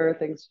older,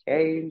 things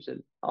change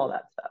and all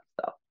that stuff.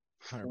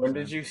 So When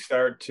did 100%. you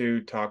start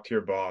to talk to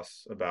your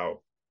boss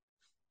about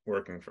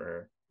working for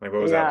her? Like,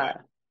 what was that like?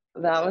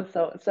 yeah, that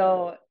was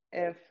so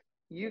if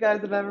you guys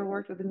have ever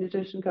worked with a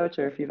nutrition coach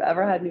or if you've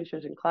ever had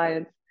nutrition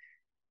clients,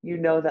 you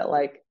know that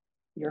like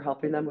you're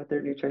helping them with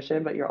their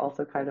nutrition, but you're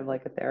also kind of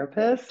like a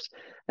therapist.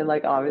 And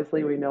like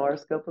obviously we know our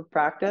scope of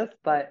practice,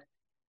 but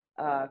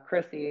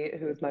Chrissy,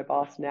 who's my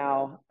boss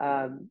now,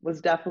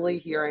 was definitely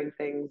hearing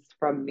things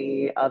from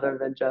me other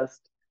than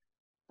just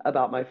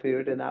about my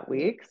food in that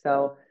week.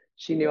 So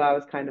she knew I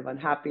was kind of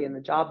unhappy in the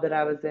job that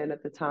I was in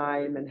at the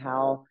time and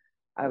how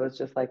I was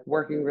just like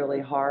working really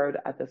hard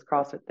at this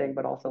CrossFit thing,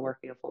 but also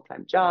working a full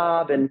time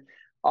job and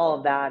all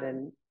of that.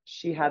 And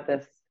she had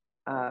this,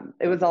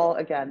 it was all,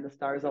 again, the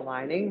stars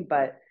aligning,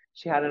 but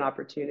she had an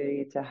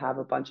opportunity to have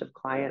a bunch of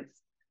clients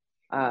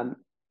um,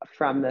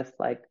 from this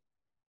like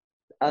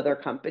other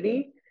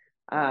company.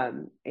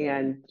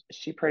 And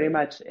she pretty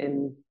much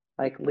in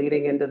like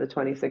leading into the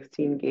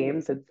 2016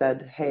 games had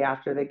said, hey,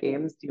 after the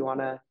games, do you want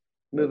to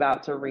move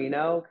out to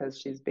Reno? Because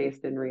she's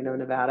based in Reno,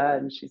 Nevada.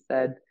 And she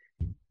said,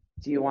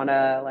 do you want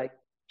to like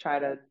try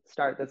to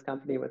start this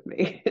company with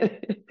me?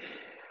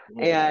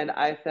 And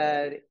I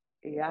said,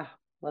 yeah,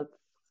 let's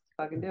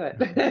fucking do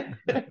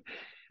it.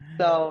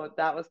 So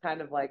that was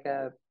kind of like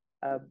a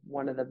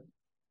one of the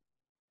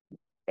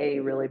a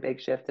really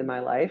big shift in my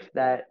life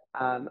that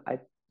I,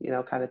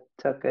 kind of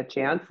took a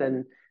chance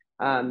and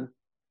um,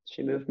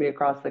 she moved me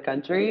across the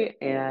country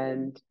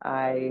and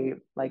I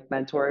like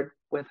mentored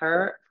with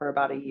her for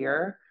about a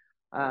year.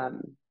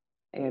 Um,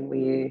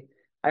 and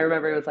I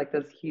remember it was like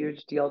this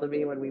huge deal to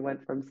me when we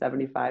went from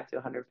 75 to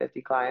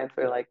 150 clients.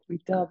 We are like, we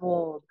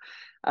doubled.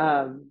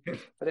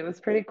 But it was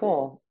pretty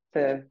cool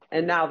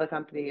and now the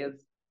company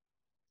is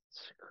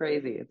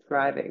crazy. It's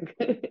thriving.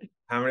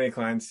 How many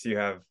clients do you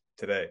have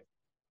today,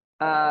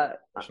 Uh,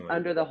 personally?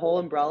 under the whole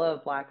umbrella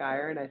of Black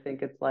Iron, I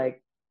think it's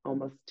like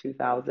almost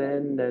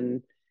 2,000,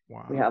 and we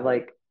Wow. have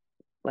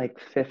like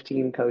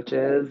 15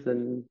 coaches,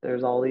 and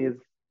there's all these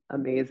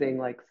amazing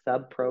like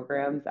sub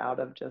programs out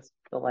of just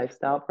the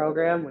lifestyle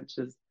program, which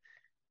is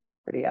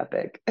pretty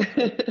epic.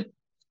 That's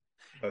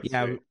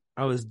Yeah, sweet.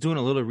 I was doing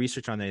a little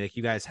research on there. Like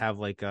you guys have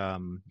like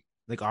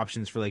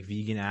options for like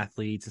vegan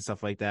athletes and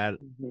stuff like that.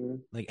 Mhm.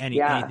 Like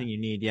Yeah, anything you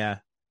need. Yeah.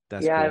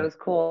 That's yeah, it cool. was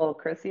cool.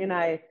 Chrissy and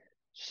I,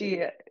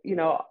 she,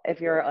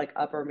 if you're like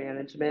upper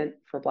management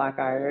for Black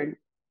Iron,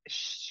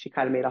 she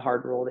kind of made a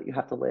hard rule that you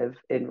have to live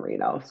in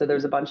Reno. So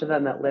there's a bunch of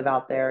them that live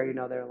out there,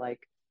 they're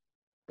like,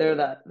 they're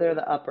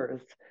the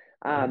uppers.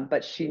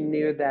 But she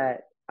knew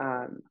that,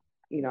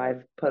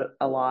 I've put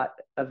a lot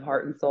of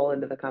heart and soul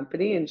into the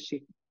company, and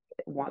she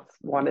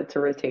wanted to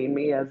retain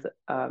me as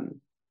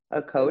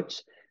a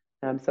coach.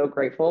 And I'm so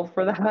grateful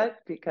for that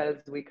because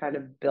we kind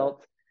of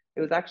built.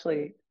 It was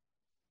actually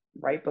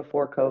right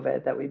before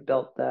COVID that we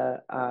built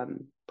the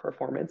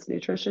performance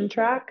nutrition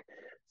track.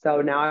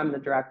 So now I'm the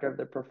director of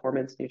the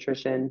performance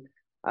nutrition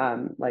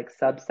like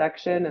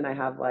subsection, and I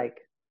have like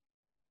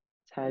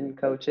 10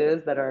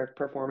 coaches that are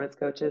performance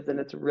coaches. And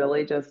it's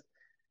really just,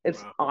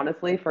 it's Wow.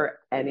 honestly for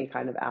any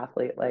kind of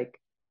athlete, like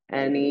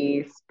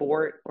any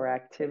sport or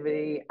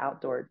activity,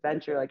 outdoor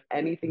adventure, like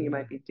anything you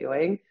might be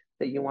doing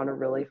that you want to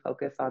really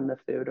focus on the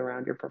food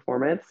around your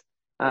performance.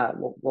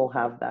 We'll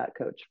have that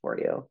coach for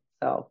you.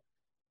 So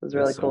it was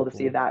really That's so cool to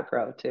see cool. that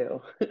grow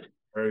too.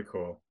 Very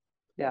cool.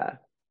 Yeah.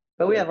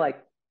 But we have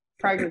like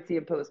pregnancy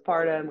and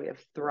postpartum. We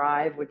have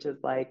Thrive, which is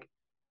like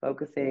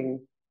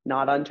focusing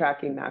not on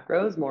tracking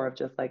macros, more of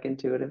just like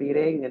intuitive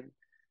eating. And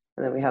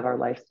then we have our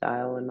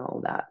lifestyle and all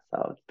of that.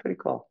 So it's pretty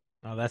cool.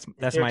 Oh, that's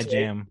What's your my take?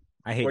 jam.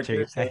 What's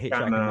your I take hate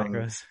tracking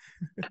macros.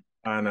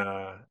 on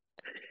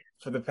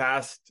for the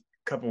past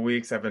couple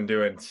weeks I've been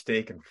doing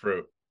steak and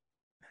fruit.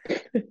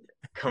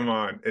 Come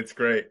on, it's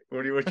great.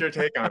 What's your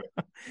take on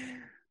it?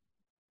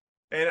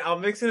 And I'll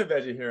mix in a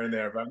veggie here and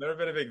there, but I've never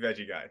been a big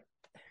veggie guy.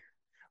 A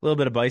little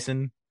bit of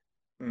bison.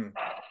 Mm.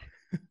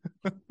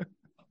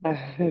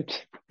 I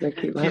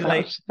keep my She's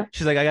like, mouth shut.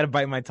 she's like, I gotta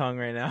bite my tongue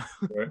right now.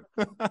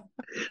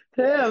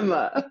 Tim,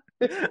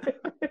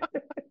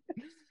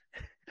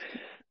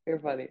 you're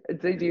funny.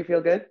 Do you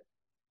feel good?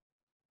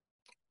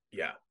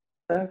 Yeah.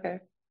 Okay.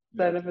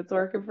 Then if it's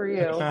working for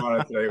you.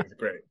 Today was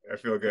great. I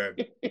feel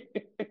good.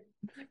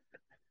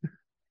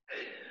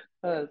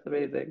 Oh, that's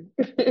amazing.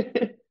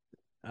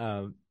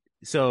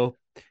 So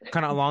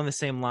kind of along the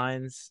same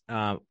lines,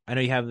 I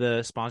know you have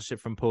the sponsorship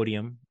from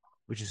Podium,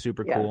 which is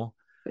super Yeah. cool.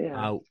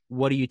 Yeah.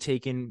 What are you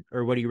taking,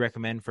 or what do you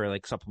recommend for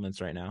like supplements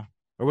right now?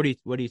 Or what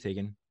are you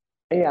taking?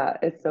 Yeah,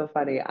 it's so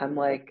funny. I'm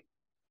like,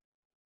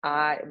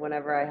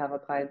 whenever I have a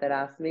client that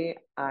asks me,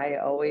 I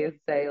always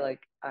say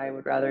like I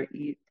would rather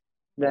eat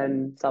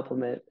than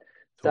supplement.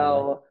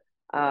 Totally.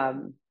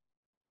 So,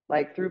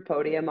 like through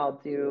Podium,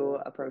 I'll do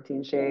a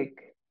protein shake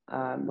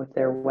with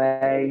their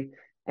whey,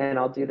 and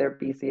I'll do their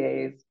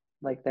BCAAs,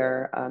 like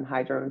their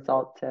hydro and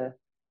salt, to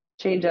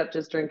change up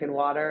just drinking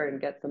water and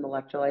get some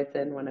electrolytes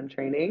in when I'm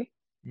training.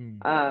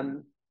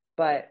 Mm.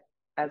 But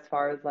as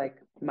far as like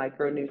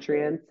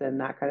micronutrients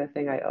and that kind of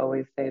thing, I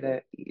always say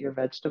to eat your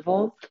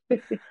vegetables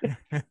It's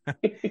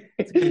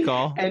a good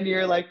call. and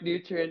your like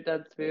nutrient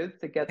dense foods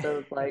to get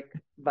those like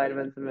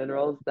vitamins and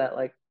minerals that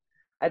like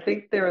I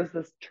think there was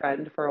this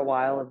trend for a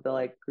while of the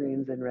like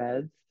greens and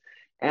reds.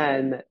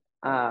 And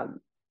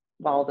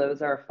while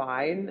those are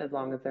fine as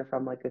long as they're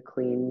from like a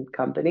clean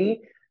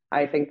company,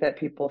 I think that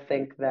people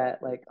think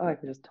that like, oh, I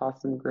can just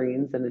toss some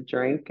greens in a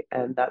drink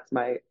and that's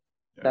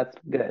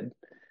good.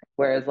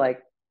 Whereas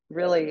like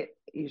really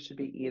you should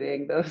be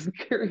eating those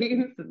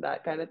greens and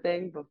that kind of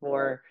thing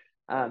before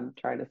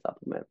trying to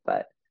supplement.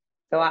 But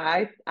so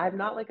I'm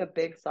not like a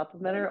big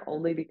supplementer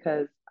only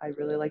because I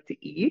really like to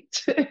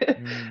eat.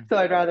 Mm. So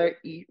I'd rather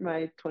eat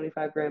my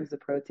 25 grams of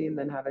protein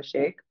than have a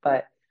shake.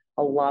 But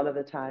a lot of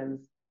the times,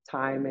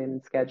 time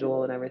and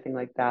schedule and everything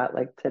like that.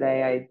 Like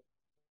today, I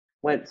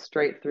went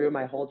straight through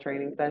my whole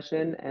training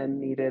session and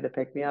needed a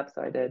pick me up.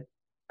 So I did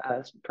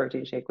a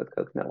protein shake with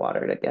coconut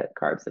water to get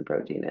carbs and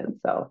protein in.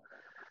 So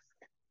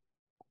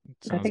I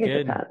Sounds think it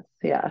good. depends.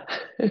 Yeah.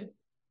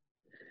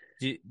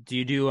 Do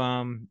you do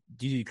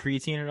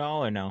creatine at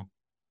all or no?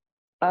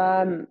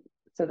 Um,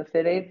 so the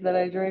Fit Aids that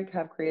I drink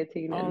have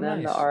creatine Oh, in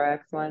them, the nice.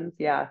 RX ones.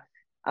 Yeah.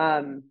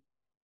 Um,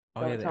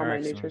 Oh yeah, don't the tell my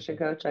RX one. nutrition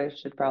coach I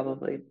should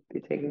probably be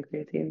taking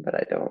creatine, but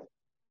I don't.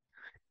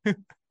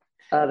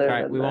 All Other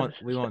right, than the,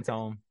 we won't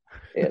tell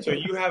them. So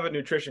you have a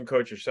nutrition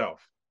coach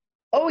yourself?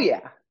 oh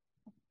yeah,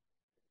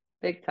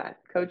 big time.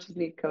 Coaches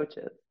need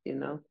coaches, you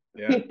know?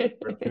 Yeah.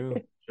 True,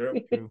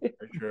 True. true.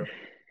 Very true.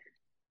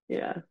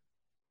 Yeah.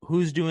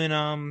 Who's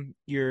doing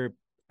your?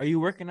 Are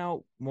you working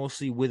out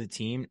mostly with a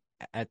team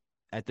at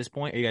at this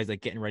point? Are you guys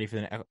like getting ready for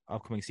the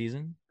upcoming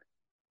season?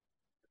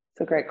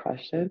 It's a great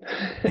question.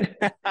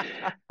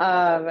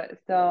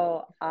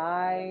 So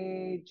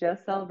I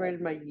just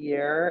celebrated my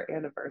year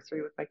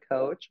anniversary with my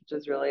coach, which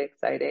is really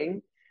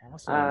exciting.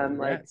 Awesome. Like,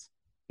 Congrats.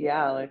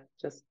 yeah, like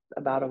just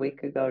about a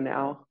week ago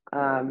now.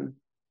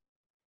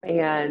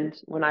 And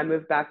when I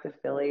moved back to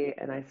Philly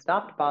and I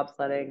stopped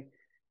bobsledding,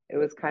 it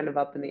was kind of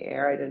up in the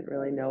air. I didn't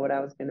really know what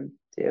I was going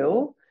to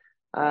do.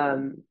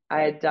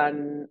 I had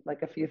done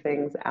like a few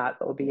things at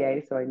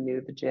OBA, so I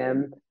knew the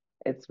gym.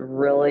 It's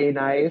really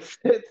nice.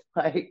 It's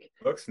like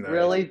Looks nice.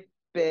 really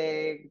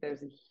big.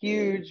 There's a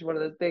huge one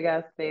of those big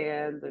ass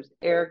fans. There's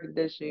air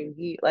conditioning,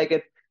 heat.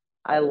 Like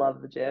I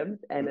love the gym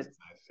and Looks it's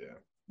nice, yeah.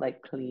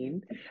 like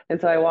clean. And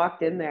so I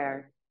walked in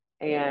there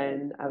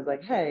And I was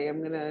like, hey, I'm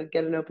going to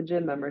get an open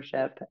gym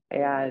membership.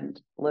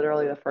 And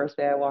literally the first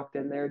day I walked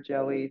in there,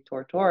 Joey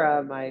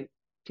Tortora, my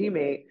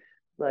teammate,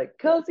 like,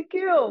 Kelsey,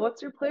 Kiel,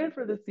 what's your plan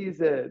for the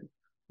season?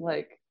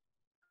 Like,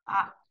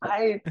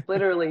 I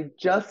literally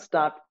just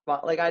stopped,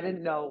 like, I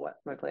didn't know what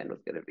my plan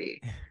was going to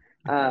be.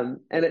 And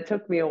it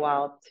took me a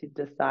while to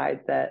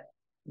decide that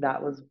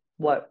that was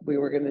what we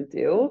were going to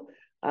do.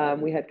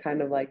 We had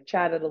kind of like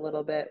chatted a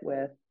little bit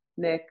with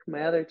Nick,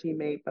 my other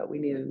teammate, but we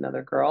needed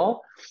another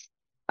girl.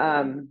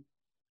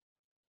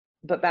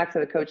 But back to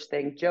the coach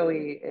thing,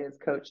 Joey is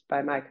coached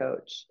by my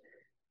coach.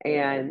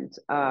 And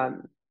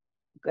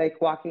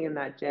like walking in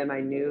that gym, I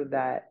knew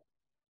that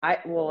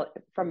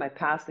from my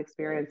past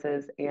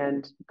experiences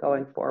and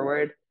going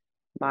forward,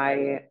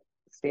 my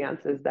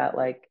stance is that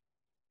like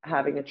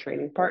having a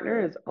training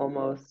partner is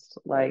almost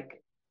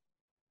like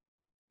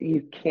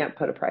you can't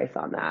put a price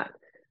on that.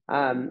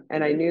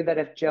 And I knew that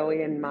if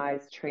Joey and my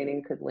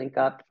training could link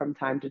up from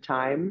time to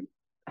time,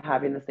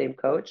 having the same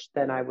coach,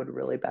 then I would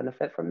really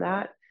benefit from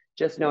that.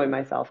 Just knowing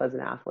myself as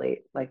an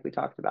athlete, like we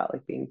talked about,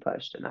 like being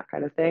pushed and that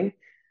kind of thing.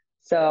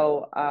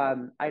 So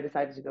I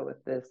decided to go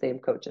with the same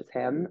coach as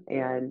him.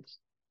 And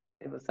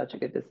it was such a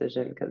good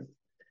decision because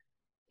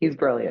he's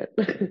brilliant.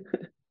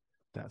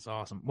 That's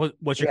awesome.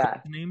 What's your Yeah.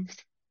 coach name?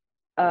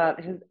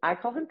 I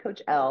call him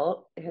Coach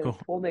L. His Cool.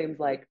 full name's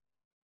like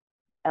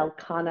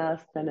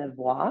Elkana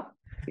Senevois.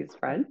 He's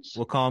French.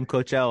 We'll call him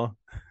Coach L.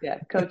 Yeah,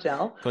 Coach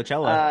L.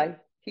 Coachella.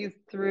 He's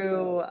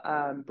through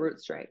Brute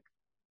Strength.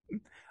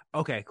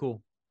 Okay,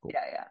 cool.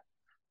 Yeah.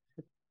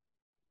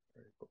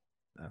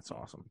 That's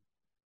awesome.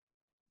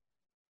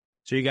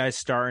 So you guys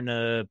starting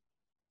to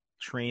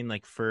train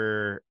like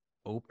for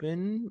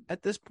open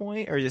at this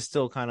point, or is it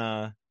still kind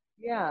of?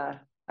 Yeah,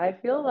 I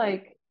feel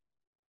like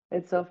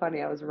it's so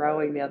funny. I was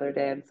rowing the other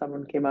day and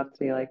someone came up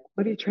to me like,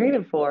 "What are you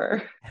training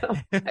for?"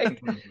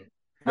 Like,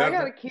 I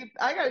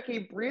gotta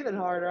keep breathing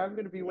harder. I'm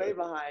gonna be way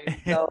behind.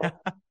 So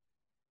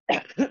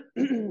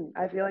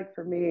I feel like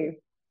for me,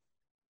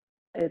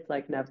 it's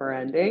like never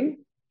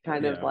ending,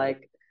 kind of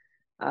like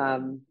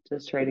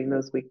just training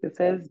those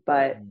weaknesses.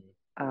 But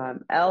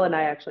Elle and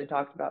I actually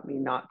talked about me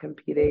not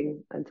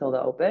competing until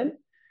the open,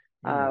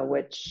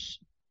 which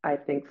I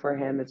think for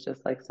him it's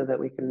just like so that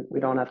we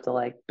don't have to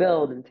like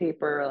build and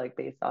taper like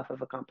based off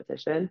of a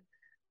competition.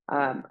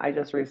 I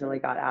just recently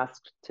got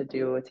asked to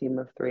do a team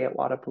of 3 at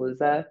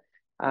Wadapalooza,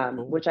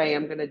 which I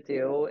am gonna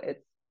do.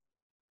 It's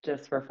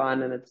just for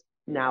fun, and it's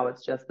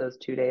just those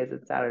 2 days.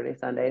 It's Saturday,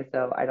 Sunday,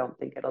 so I don't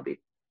think it'll be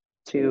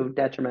too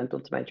detrimental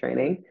to my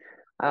training.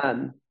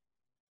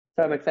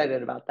 So I'm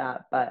excited about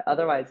that. But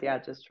otherwise, yeah,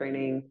 just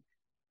training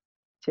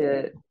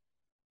to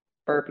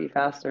burpee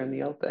faster in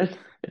the open.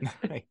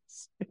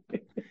 Nice.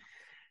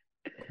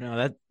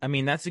 No,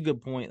 that's a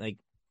good point. Like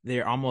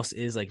there almost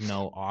is like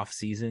no off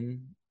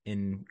season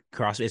in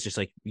CrossFit. It's just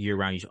like year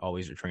round. You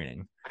always are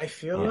training. I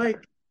feel like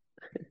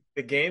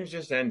the games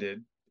just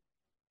ended,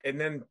 and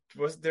then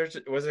was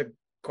a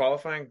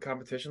qualifying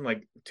competition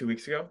like 2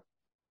 weeks ago?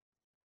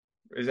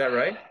 Is that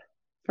right?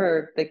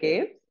 For the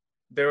games?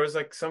 There was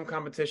like some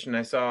competition.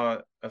 I saw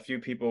a few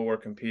people were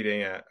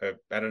competing at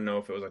I don't know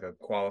if it was like a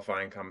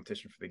qualifying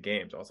competition for the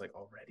games. I was like,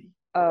 already?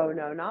 Oh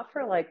no, not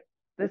for like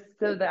this.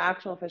 So the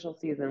actual official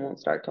season won't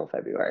start till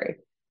February.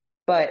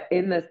 But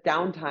in this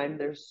downtime,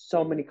 there's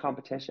so many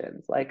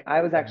competitions. Like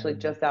I was actually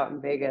just out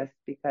in Vegas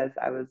because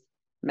I was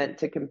meant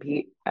to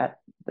compete at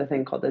the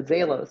thing called the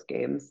Zalos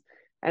Games.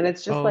 And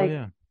it's just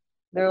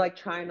they're like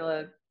trying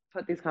to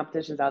put these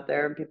competitions out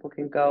there and people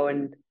can go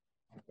and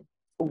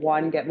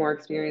one, get more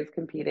experience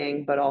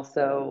competing, but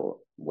also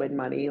win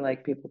money.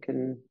 Like people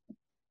can,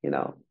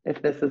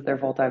 if this is their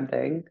full-time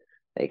thing,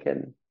 they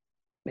can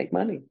make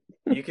money.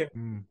 You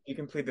can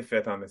plead the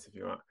fifth on this if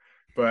you want.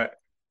 But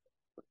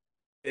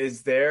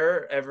is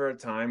there ever a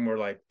time where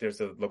like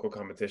there's a local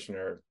competition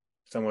or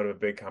somewhat of a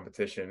big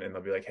competition and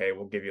they'll be like, hey,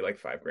 we'll give you like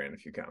 $5,000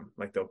 if you come.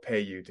 Like they'll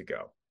pay you to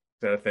go.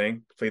 Is that a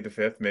thing? Plead the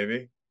fifth,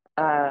 maybe?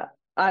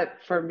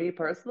 For me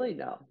personally,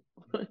 no.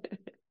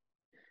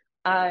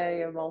 I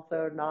am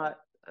also not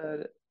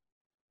a,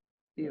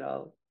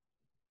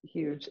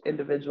 huge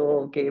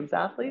individual games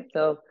athlete.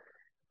 So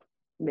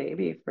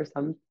maybe for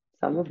some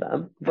of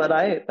them, but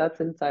that's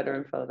insider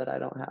info that I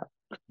don't have.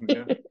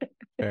 Yeah.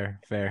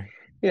 Fair.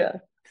 Yeah.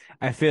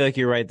 I feel like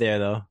you're right there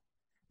though.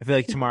 I feel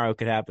like tomorrow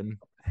could happen.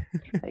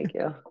 Thank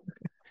you.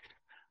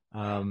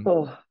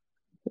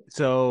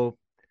 So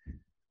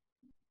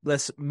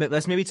let's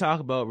maybe talk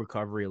about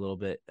recovery a little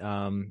bit.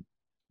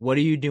 What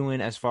are you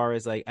doing as far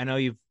as like I know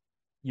you've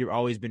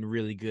always been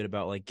really good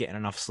about like getting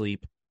enough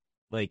sleep,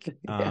 like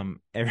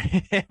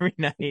every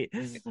night.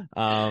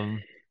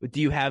 Do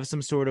you have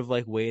some sort of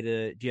like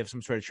do you have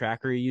some sort of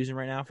tracker you're using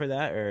right now for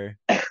that or?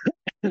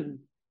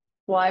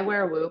 Well, I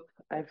wear a Whoop.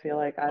 I feel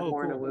like I've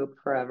worn a Whoop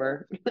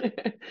forever.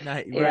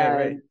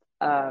 Right.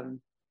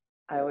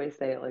 I always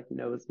say it like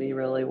knows me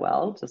really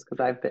well just because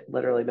I've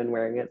literally been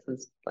wearing it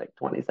since like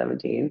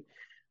 2017.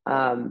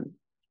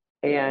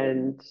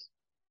 And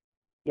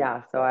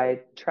yeah, so I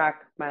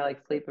track my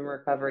like sleep and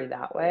recovery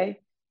that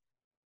way.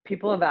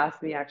 people have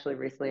asked me actually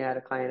recently. I had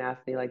a client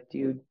ask me, like, do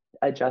you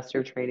adjust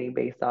your training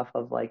based off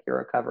of like your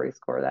recovery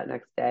score that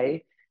next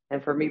day?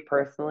 And for me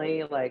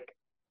personally, like,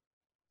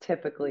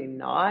 typically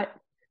not.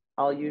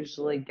 I'll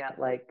usually get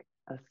like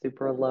a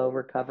super low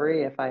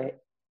recovery if I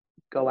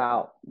go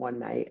out one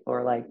night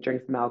or like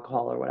drink some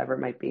alcohol or whatever it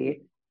might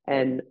be.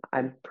 And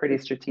I'm pretty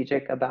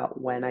strategic about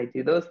when I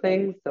do those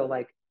things. So,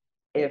 like,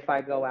 if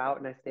I go out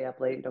and I stay up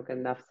late and don't get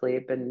enough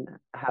sleep and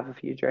have a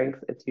few drinks,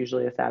 it's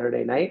usually a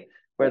Saturday night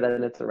where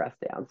then it's a rest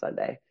day on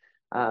Sunday.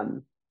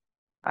 Um,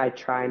 I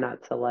try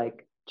not to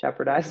like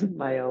jeopardize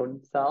my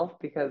own self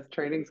because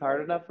training's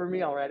hard enough for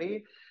me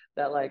already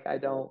that like I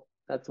don't,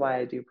 that's why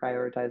I do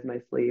prioritize my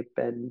sleep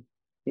and,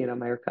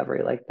 my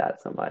recovery like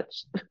that so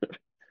much.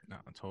 No,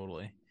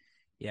 totally.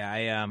 Yeah, I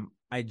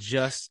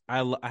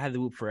had the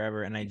Whoop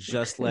forever and I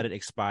just let it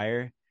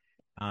expire.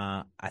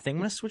 I think I'm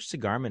gonna switch to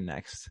Garmin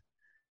next.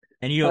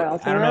 And I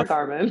also I don't wear know a if do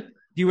Garmin,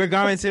 you wear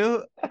Garmin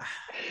too?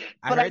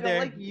 I but I heard don't there.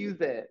 like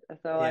use it.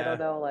 So I don't Yeah.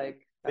 know, like,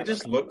 They I don't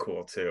just know. look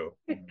cool too.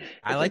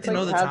 I It like just to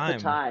know like the has the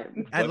time.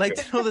 time. I'd Look like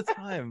good. to know the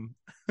time.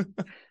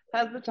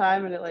 Has the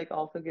time and it like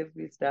also gives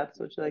me steps,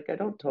 which like I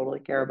don't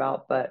totally care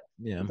about, but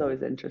Yeah. it's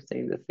always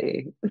interesting to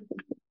see.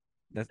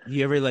 Do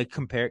you ever like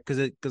compare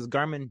because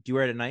Garmin, do you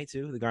wear it at night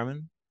too, the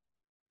Garmin?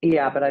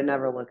 Yeah, but I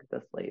never look at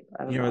the sleep.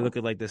 I don't You never know. look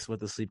at like this what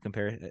the sleep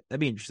compare? That'd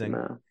be interesting.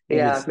 No.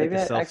 Maybe Yeah, it's like maybe a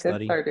I could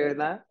self-study. start doing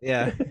that.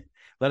 Yeah.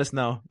 Let us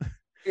know.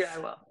 Yeah, I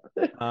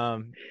will.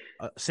 Um,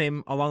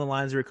 same along the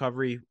lines of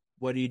recovery.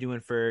 What are you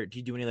doing do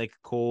you do any like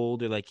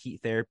cold or like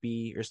heat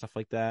therapy or stuff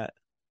like that?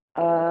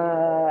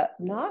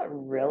 Not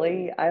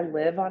really. I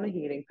live on a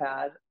heating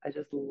pad. I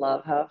just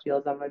love how it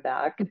feels on my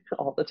back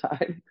all the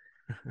time.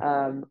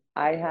 Um,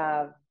 I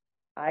have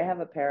I have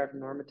a pair of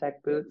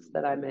Normatec boots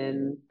that I'm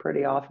in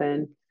pretty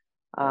often,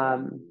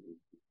 um,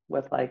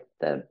 with like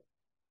the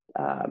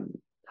um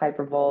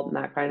Hypervolt and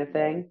that kind of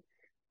thing.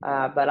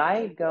 But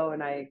I go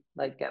and I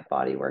like get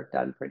body work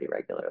done pretty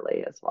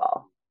regularly as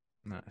well.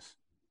 Nice.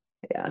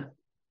 Yeah.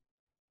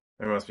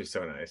 It must be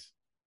so nice.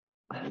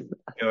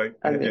 You're like,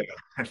 I yeah, mean,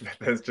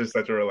 that's just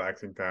such a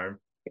relaxing time.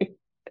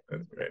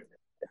 That's great.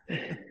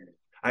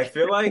 I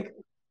feel like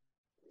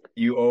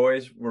you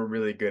always were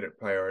really good at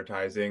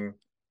prioritizing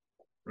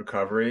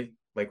recovery.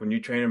 Like when you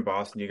train in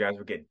Boston, you guys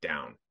would get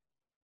down,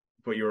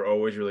 but you were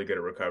always really good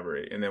at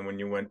recovery. And then when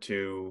you went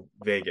to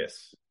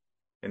Vegas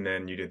and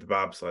then you did the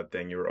bobsled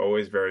thing, you were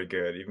always very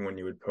good, even when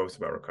you would post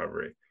about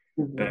recovery.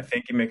 And I mhm.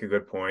 think you make a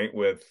good point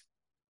with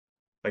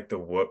like the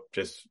whoop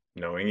just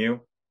knowing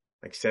you.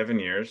 Like 7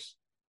 years,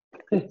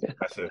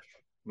 impressive.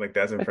 Like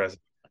that's impressive.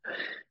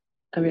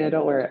 I mean, I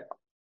don't wear it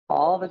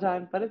all the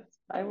time, but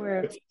I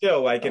wear But it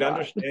still, like a it lot.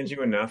 understands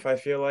you enough, I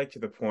feel like, to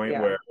the point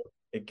Yeah, where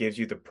it gives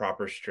you the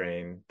proper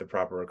strain, the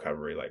proper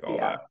recovery, like all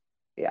yeah, that.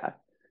 yeah,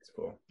 It's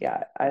cool.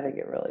 yeah. I think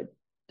it really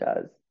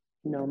does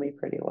know me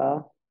pretty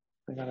well.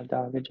 I got a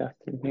dog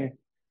adjusting here.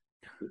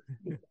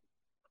 What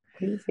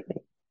are you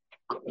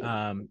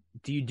feeling?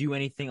 Do you do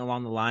anything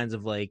along the lines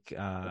of like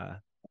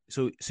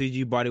so you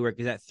do body work,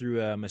 is that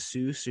through a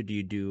masseuse or do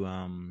you do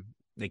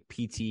like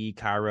PT,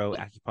 chiro,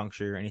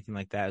 acupuncture, anything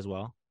like that as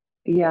well?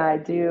 Yeah, I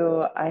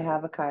do. I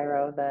have a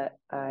chiro that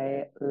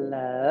I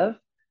love.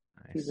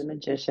 He's a Nice.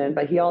 magician,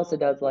 but he also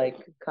does like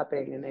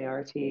cupping and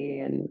ART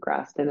and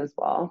Grafton as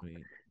well.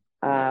 Sweet.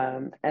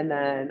 And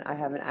then I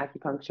have an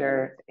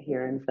acupuncture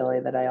here in Philly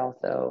that I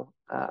also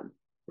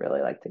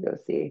really like to go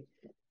see.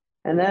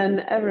 And then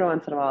every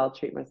once in a while, I'll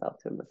treat myself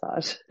to a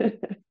massage.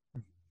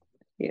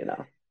 You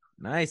know,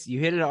 Nice. You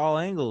hit it at all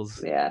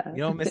angles. yeah.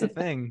 You don't miss a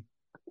thing.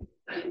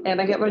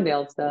 And I get my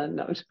nails done.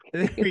 No, I'm just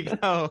There we kidding.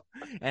 go.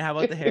 And how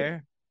about the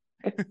hair?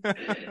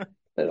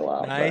 Been a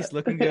while, Nice, but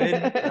looking good.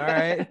 All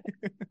right.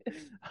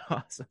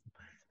 Awesome.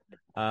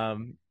 All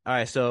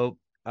right, so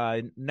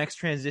next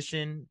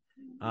transition.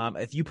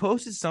 If you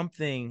posted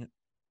something,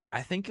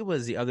 I think it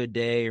was the other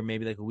day or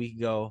maybe like a week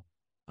ago,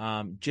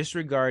 just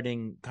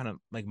regarding kind of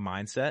like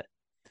mindset.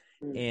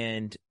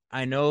 And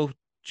I know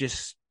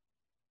just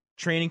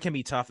training can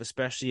be tough,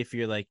 especially if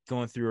you're like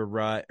going through a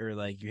rut or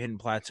like you're hitting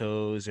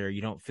plateaus or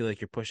you don't feel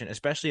like you're pushing,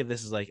 especially if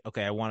this is like,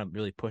 okay, I want to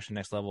really push the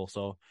next level.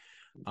 So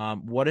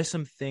what are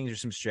some things or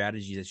some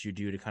strategies that you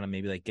do to kind of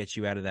maybe like get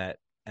you out of that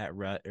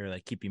rut or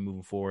like keep you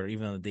moving forward,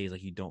 even on the days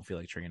like you don't feel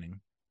like training?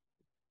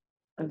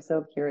 I'm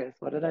so curious.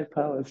 What did I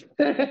post?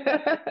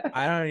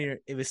 I don't even,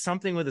 it was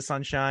something with the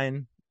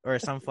sunshine or a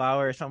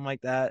sunflower or something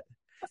like that.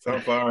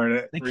 Sunflower in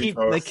it, They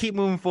repost. keep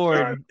moving All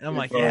forward. right, And I'm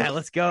like, yeah, repost.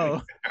 let's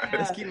go.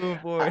 Let's Yeah. keep moving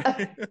forward.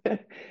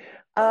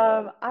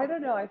 I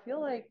don't know. I feel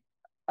like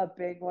a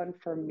big one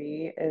for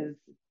me is,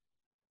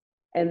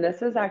 and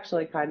this is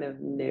actually kind of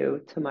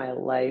new to my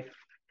life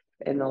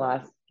in the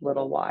last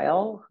little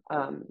while,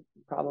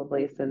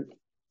 probably since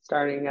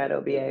starting at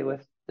OBA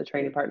with the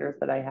training partners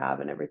that I have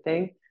and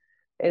everything,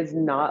 is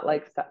not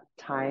like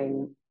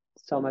tying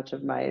so much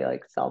of my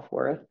like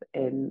self-worth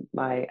in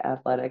my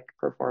athletic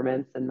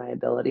performance and my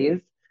abilities.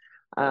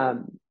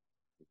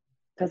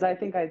 Because I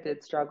think I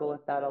did struggle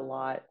with that a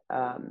lot.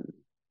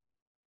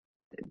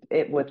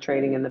 It with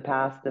training in the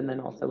past and then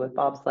also with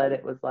bobsled,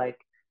 it was like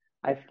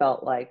I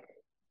felt like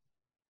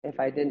if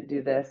I didn't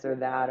do this or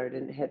that, or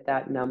didn't hit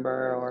that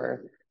number,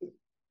 or,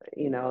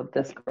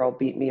 this girl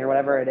beat me or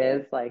whatever it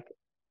is, like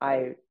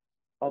I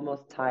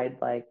almost tied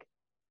like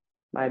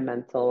my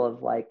mental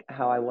of like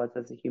how I was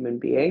as a human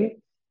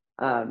being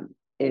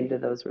into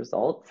those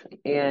results.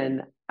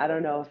 And I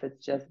don't know if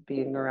it's just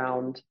being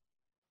around,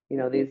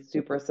 these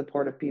super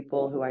supportive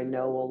people who I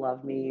know will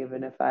love me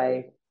even if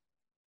I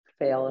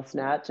fail a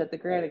snatch at the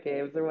Granite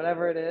Games or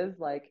whatever it is,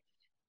 like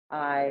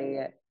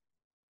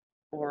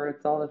or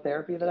it's all the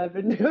therapy that I've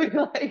been doing,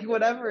 like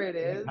whatever it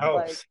It is, like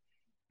helps.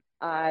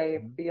 I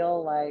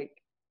feel like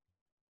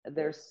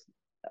there's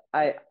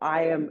I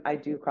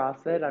do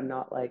CrossFit. I'm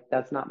not like,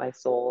 that's not my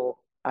sole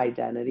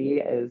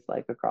identity as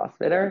like a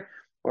CrossFitter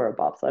or a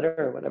bobsledder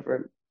or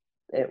whatever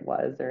it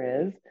was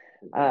or is.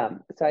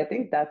 So I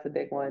think that's a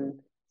big one,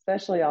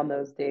 especially on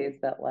those days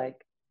that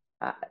like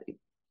I,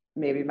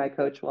 maybe my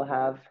coach will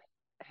have,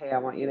 hey, I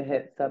want you to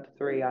hit sub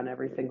 3 on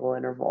every single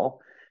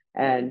interval,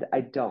 and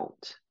I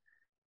don't.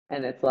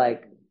 And it's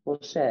like, well,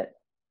 shit.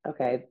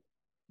 Okay,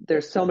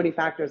 there's so many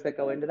factors that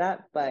go into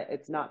that, but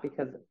it's not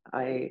because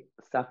I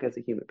suck as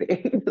a human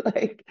being.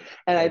 Like,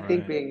 and I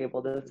think Right. being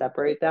able to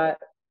separate that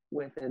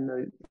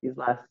within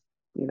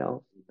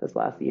this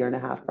last year and a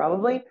half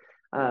probably,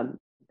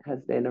 has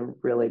been a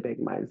really big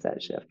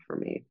mindset shift for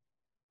me.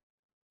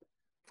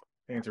 I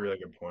think it's a really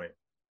good point.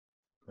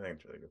 I think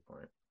it's a really good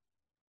point.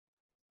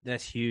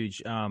 That's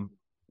huge.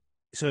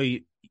 So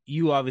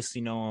you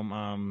obviously know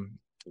him.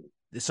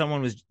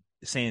 Someone was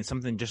saying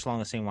something just along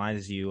the same lines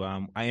as you.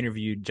 I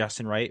interviewed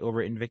Justin Wright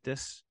over at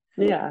Invictus.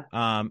 Yeah.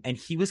 And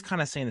he was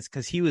kind of saying this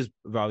because he was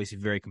obviously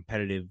very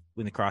competitive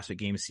in the CrossFit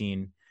game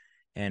scene,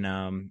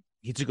 and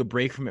he took a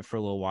break from it for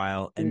a little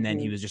while, and then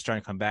he was just trying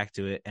to come back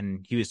to it,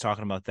 and he was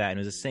talking about that, and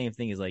it was the same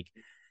thing. Is like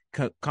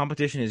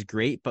competition is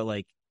great, but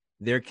like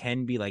there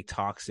can be like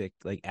toxic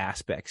like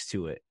aspects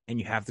to it, and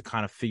you have to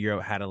kind of figure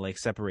out how to like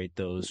separate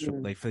those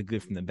like for the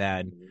good from the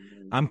bad.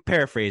 I'm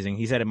paraphrasing.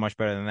 He said it much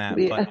better than that,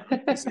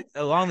 but it's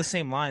along the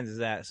same lines as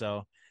that.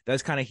 So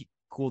that's kind of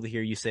cool to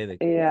hear you say that.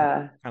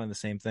 Yeah. Kind of the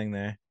same thing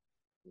there.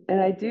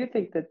 And I do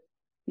think that,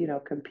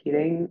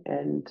 competing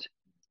and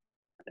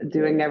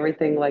doing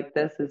everything like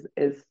this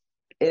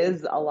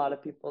is a lot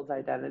of people's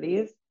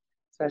identities,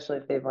 especially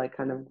if they've like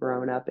kind of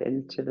grown up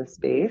into the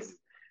space.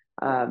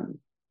 Um,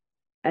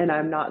 and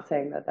I'm not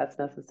saying that that's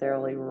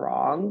necessarily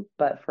wrong,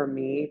 but for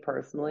me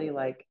personally,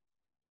 like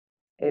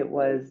it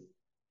was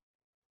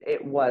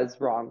it was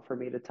wrong for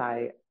me to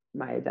tie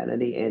my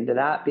identity into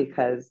that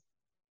because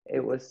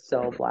it was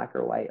so black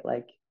or white,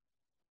 like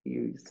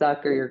you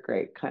suck or you're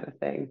great kind of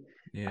thing.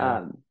 Yeah.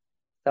 Um,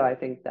 so I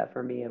think that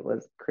for me, it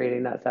was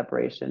creating that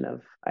separation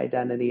of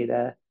identity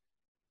to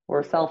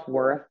or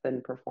self-worth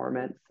and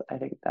performance. I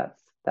think that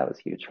was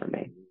huge for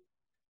me.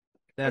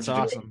 That's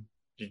What'd you do? awesome.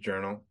 Did you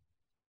journal?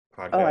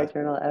 Oh, I Podcast?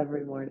 journal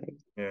every morning.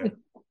 Yeah.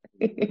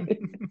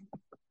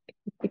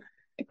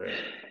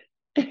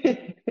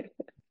 Great.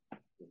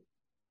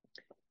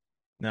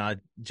 No,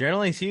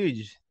 journaling's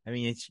huge. I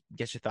mean, it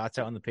gets your thoughts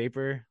out on the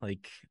paper,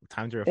 like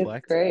time to It's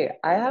reflect. great.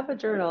 I have a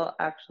journal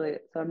actually,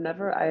 so I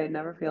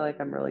never feel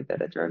like I'm really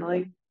good at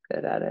journaling,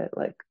 good at it,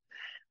 like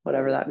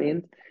whatever that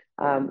means.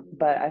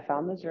 But I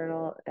found the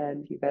journal,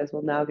 and you guys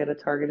will now get a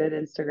targeted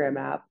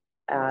Instagram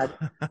ad.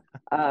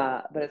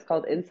 But it's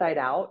called Inside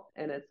Out,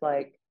 and it's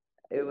like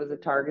it was a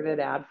targeted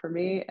ad for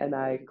me, and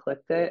I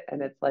clicked it,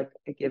 and it's like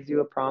it gives you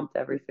a prompt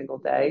every single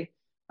day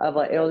of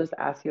like it'll just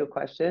ask you a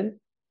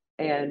question,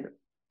 and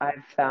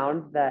I've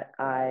found that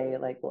I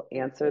like will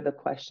answer the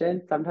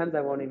question. Sometimes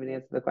I won't even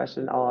answer the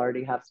question. I'll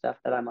already have stuff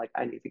that I'm like,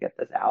 I need to get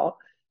this out.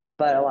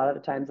 But a lot of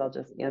the times I'll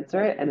just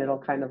answer it and it'll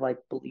kind of like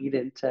bleed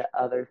into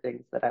other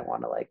things that I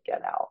want to like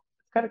get out.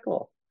 It's kind of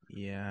cool.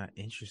 Yeah,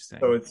 interesting.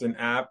 So it's an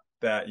app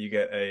that you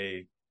get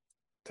a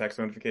text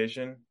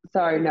notification.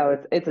 Sorry, no,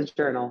 it's a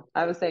journal.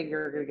 I was saying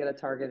you're gonna get a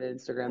targeted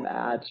Instagram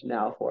ad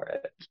now for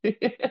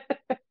it.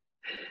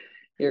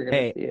 You're gonna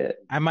Hey, see it.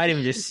 I might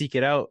even just seek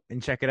it out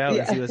and check it out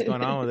and see Yeah. what's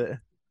going on with it.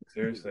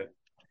 Seriously.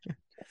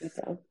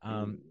 So,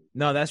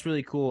 No, that's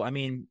really cool. I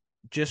mean,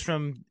 just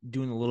from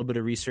doing a little bit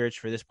of research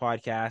for this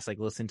podcast, like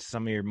listening to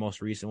some of your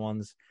most recent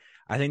ones,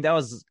 I think that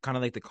was kind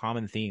of like the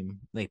common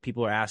theme. Like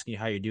people are asking you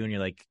how you're doing, you're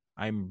like,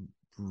 I'm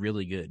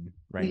really good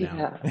right now.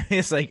 yeah.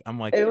 It's like I'm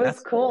like, It was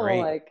that's cool,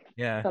 great. like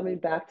Yeah. coming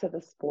back to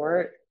the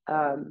sport.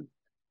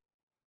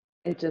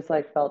 It just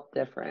like felt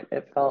different.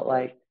 It felt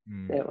like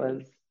Mm. it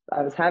was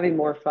I was having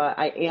more fun.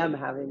 I am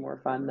having more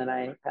fun than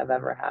I have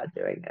ever had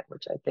doing it,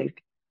 which I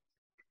think,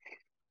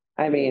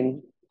 I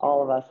mean,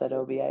 all of us at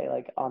OBA,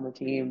 like on the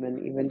team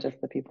and even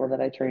just the people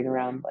that I train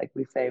around, like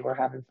we say we're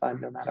having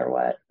fun no matter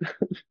what.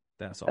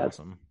 That's That's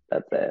awesome.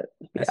 that's it.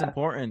 That's Yeah.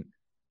 important,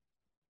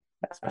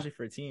 especially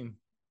for a team.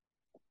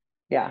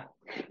 Yeah.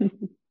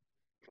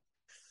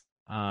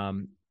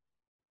 Um,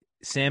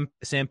 Sam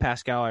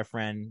Pascal, our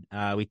friend,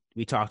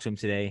 we talked to him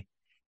today.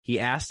 He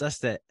asked us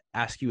to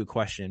ask you a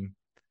question.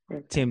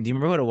 Tim, do you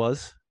remember what it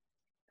was?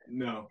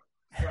 No.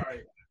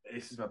 Sorry.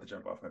 Ace is about to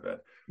jump off my bed.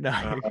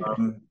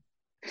 No.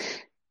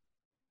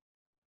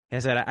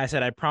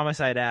 I promise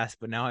I'd ask,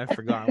 but now I've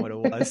forgotten what it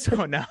was.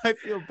 So now I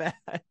feel bad.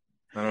 I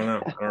don't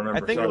know. I don't I remember.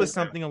 think it Sorry. was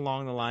something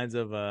along the lines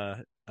of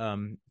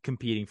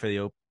competing for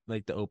the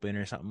the Open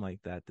or something like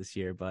that this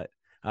year. But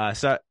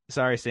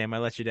sorry, Sam, I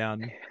let you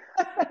down.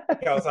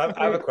 Kels,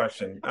 I have a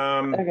question.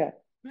 Okay.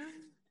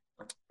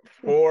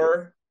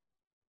 For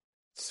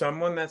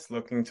someone that's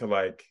looking to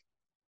like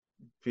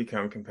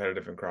become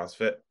competitive in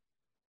CrossFit,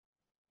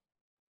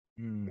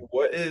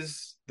 what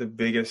is the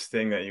biggest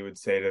thing that you would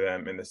say to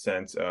them in the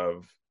sense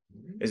of,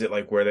 is it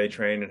like where they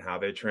train and how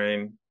they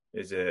train?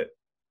 Is it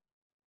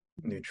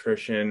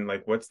nutrition?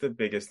 Like, what's the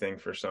biggest thing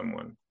for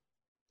someone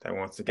that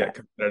wants to get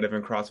competitive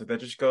in CrossFit that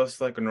just goes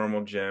to like a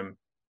normal gym?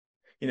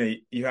 You know,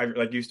 you have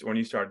like when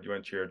you started, you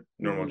went to your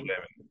normal gym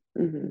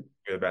and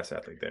you're the best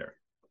athlete there.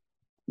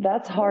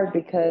 That's hard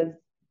because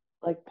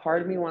like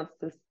part of me wants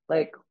to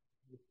like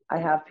I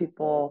have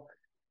people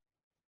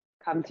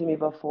come to me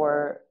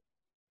before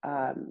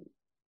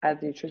as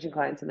nutrition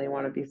clients and they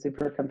want to be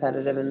super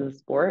competitive in the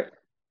sport,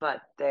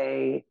 but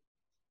they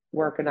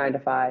work a 9 to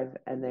 5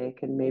 and they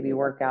can maybe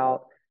work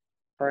out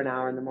for an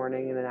hour in the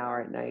morning and an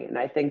hour at night. And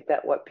I think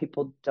that what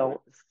people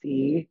don't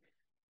see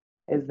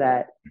is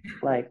that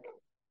like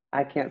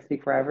I can't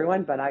speak for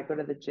everyone, but I go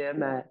to the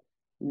gym at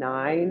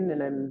 9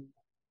 and I'm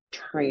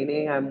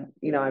training. I'm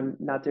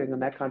not doing a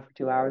Metcon for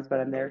 2 hours, but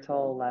I'm there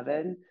till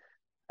 11.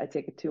 I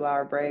take a 2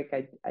 hour break.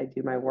 I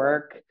do my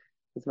work,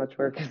 as much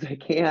work as I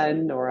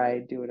can, or I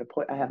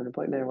have an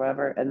appointment or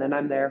whatever. And then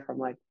I'm there from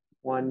like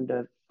 1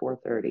 to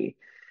 4:30.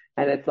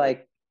 And it's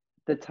like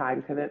the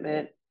time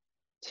commitment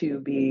to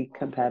be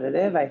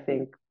competitive. I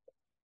think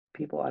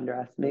people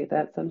underestimate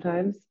that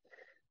sometimes.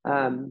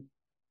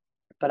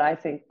 But I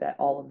think that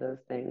all of those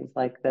things,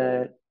 like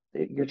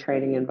your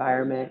training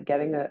environment,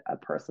 getting a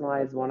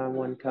personalized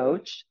one-on-one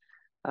coach,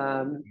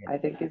 I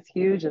think is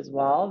huge as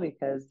well,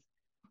 because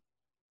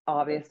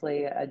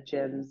obviously a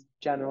gym's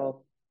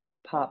general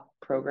pop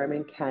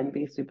programming can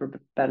be super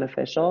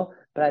beneficial,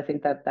 but I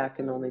think that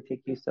can only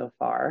take you so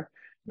far.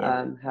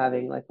 Yeah.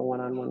 Having like a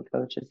one-on-one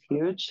coach is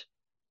huge.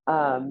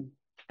 And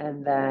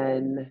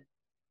then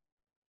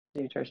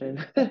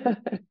nutrition,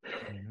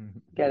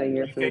 getting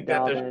your You food think that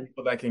dialed there's in.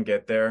 people that can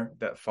get there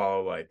that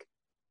follow like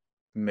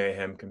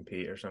Mayhem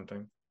Compete or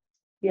something?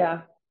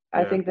 Yeah,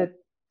 I Yeah. think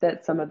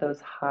that some of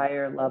those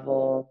higher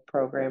level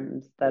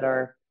programs that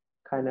are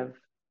kind of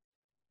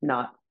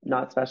not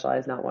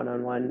specialized, not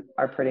one-on-one,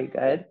 are pretty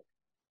good.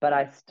 But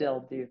I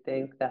still do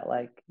think that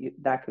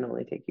that can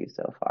only take you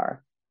so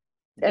far.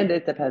 And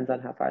it depends on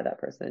how far that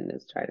person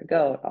is trying to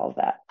go and all of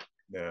that.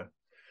 Yeah.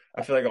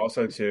 I feel like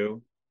also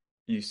too,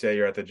 you say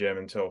you're at the gym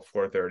until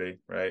 4:30,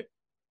 right?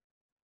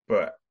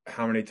 But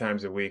how many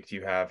times a week do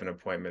you have an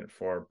appointment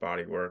for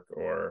body work,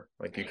 or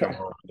like you come Yeah.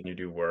 home and you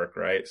do work,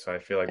 right? So I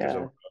feel like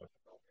Yeah,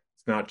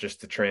 it's not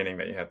just the training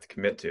that you have to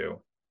commit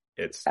to,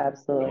 it's life.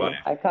 absolutely.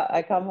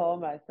 I come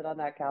home, I sit on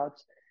that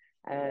couch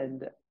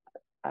and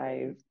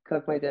I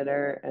cook my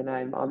dinner and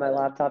I'm on my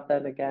laptop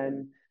then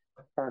again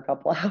for a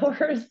couple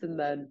hours, and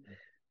then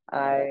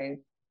I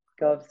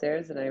go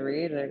upstairs and I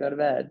read and I go to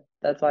bed.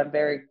 That's why I'm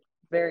very,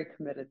 very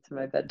committed to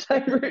my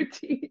bedtime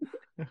routine.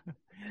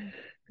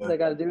 Because I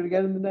got to do it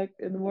again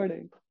in the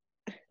morning.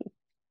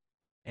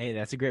 Hey,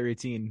 that's a great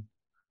routine.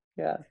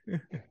 Yeah.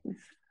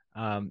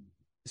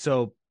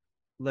 So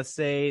let's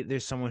say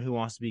there's someone who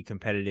wants to be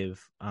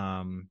competitive.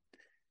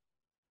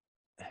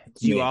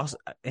 It's You me. also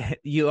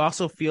you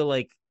also feel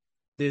like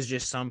there's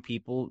just some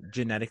people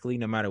genetically,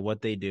 no matter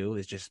what they do,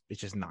 it's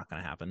just not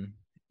gonna happen.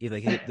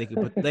 Like they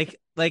could put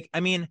like I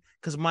mean,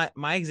 because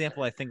my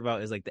example I think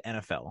about is like the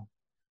NFL.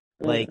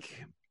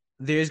 Like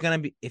there's gonna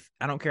be, if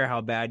I don't care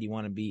how bad you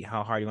want to be,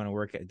 how hard you want to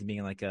work at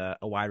being like a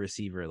wide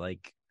receiver.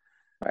 Like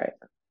Right.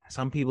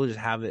 some people just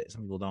have it,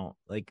 some people don't.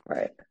 Like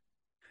Right.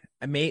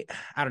 I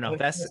don't know.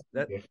 That's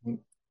that. Different.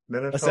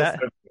 The What's NFL's that?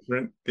 so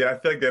different. Yeah, I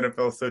feel like the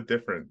NFL is so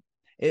different.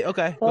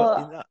 Okay,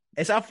 Well,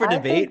 it's up for I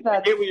debate. think I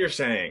that's, get what you're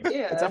saying.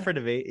 It's up yeah, for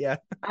debate. Yeah.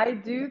 I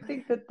do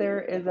think that there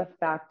is a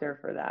factor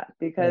for that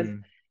because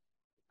Mm,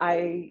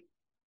 I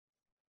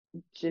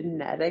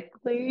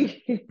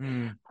genetically,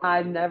 mm,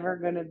 I'm never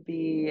going to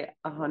be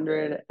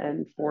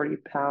 140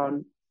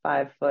 pound,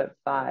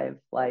 5'5".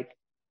 Like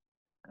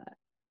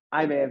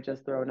I may have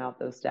just thrown out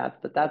those stats,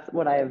 but that's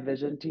what I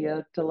envisioned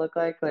Tia to look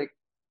like. Like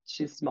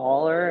she's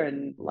smaller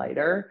and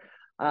lighter.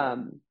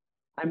 Um,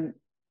 I'm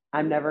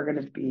I'm never going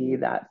to be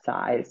that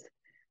size.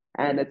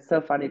 And it's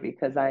so funny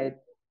because I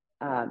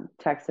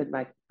texted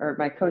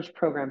my coach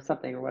programmed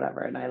something or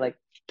whatever, and I like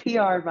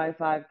PR'd my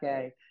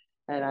 5K,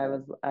 and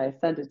I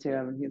sent it to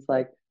him, and he's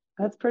like,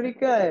 "That's pretty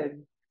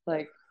good."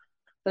 Like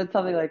said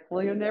something like,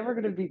 "Well, you're never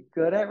going to be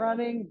good at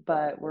running,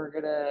 but we're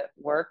going to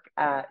work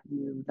at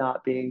you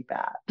not being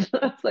bad."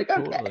 It's like,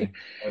 okay. totally.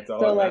 That's all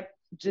So that matters. like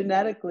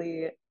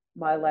genetically,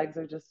 my legs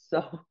are just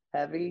so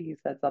heavy. He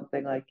said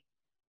something like,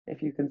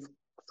 "If you can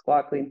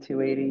squat clean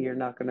 280, you're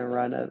not going to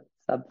run a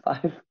sub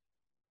 5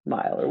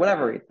 mile," or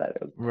whatever he said.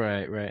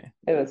 Right, right.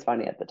 It was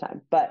funny at the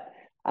time, but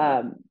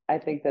I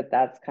think that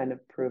that's kind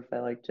of proof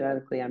that like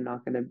genetically I'm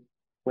not going to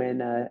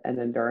win an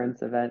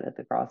endurance event at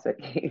the CrossFit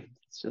Games.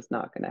 It's just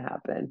not going to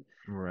happen.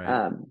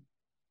 Right.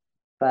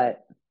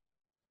 But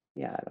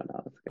yeah, I don't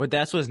know. But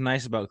that's what's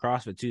nice about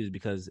CrossFit too, is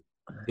because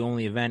the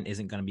only event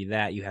isn't going to be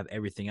that. You have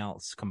everything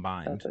else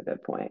combined. That's a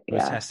good point. We're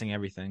Yeah. testing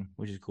everything,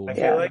 which is cool.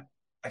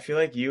 I feel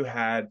like you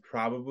had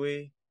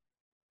probably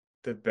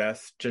the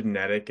best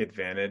genetic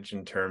advantage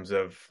in terms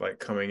of like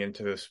coming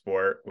into the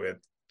sport with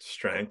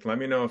strength. Let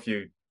me know if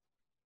you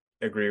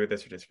agree with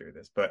this or disagree with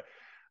this, but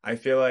I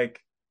feel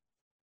like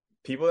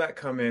people that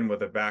come in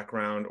with a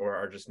background or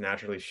are just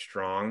naturally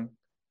strong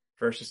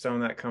versus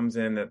someone that comes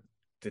in that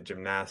did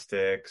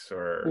gymnastics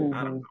or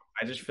I don't know.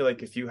 I just feel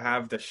like if you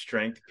have the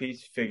strength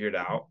piece figured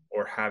out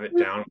or have it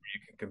down where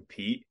you can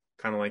compete,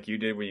 kind of like you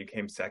did when you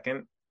came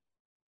second,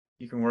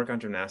 you can work on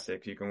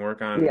gymnastics, you can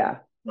work on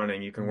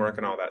running, you can work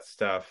on all that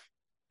stuff.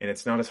 And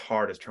it's not as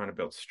hard as trying to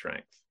build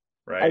strength,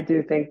 right? I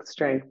do think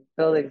strength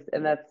building,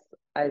 and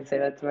I'd say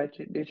that's my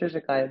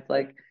nutrition clients.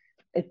 Like,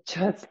 it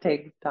just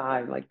takes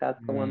time. Like,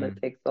 that's the one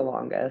that takes the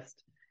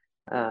longest.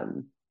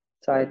 So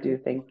I do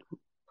think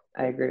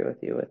I agree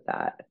with you with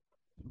that.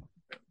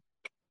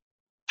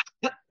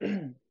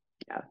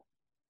 Yeah.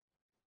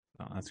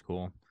 Oh, that's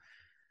cool.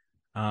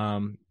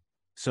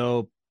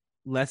 So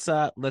let's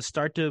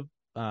start to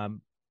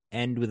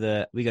end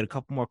with we got a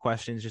couple more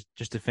questions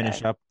just to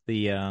finish up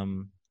the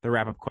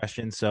wrap up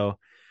questions. So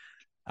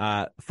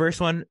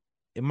first one,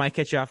 it might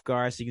catch you off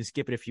guard, so you can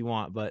skip it if you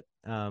want, but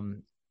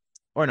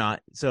or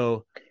not.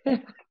 So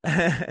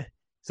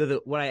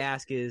what I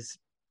ask is,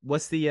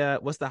 what's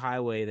the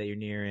highway that you're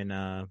near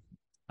in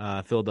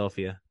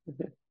Philadelphia?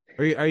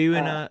 Are you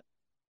in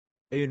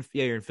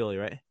you're in Philly,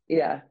 right?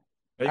 Yeah.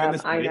 Are you in the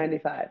city?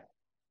 I-95.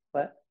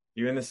 What?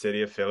 You in the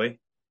city of Philly?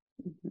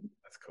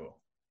 That's cool.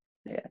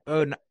 Yeah.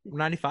 Oh,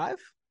 95?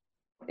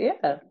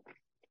 Yeah.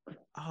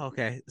 Oh,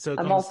 okay. So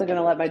I'm also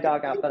gonna let my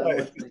dog out, but I'm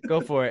listening.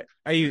 Go for it.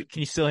 Can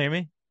you still hear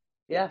me?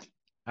 Yeah.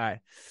 All right.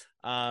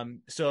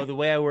 So the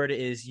way I word it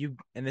is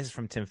and this is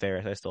from Tim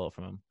Ferriss, I stole it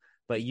from him,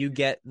 but you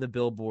get the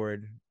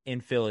billboard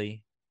in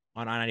Philly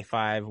on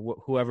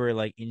I-95, whoever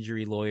like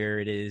injury lawyer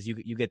it is,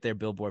 you get their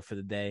billboard for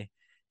the day,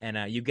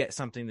 and you get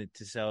something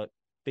to sell,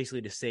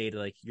 basically to say to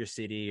like your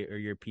city or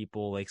your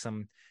people, like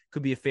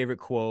could be a favorite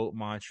quote,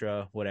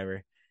 mantra,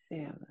 whatever.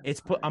 Yeah,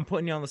 I'm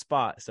putting you on the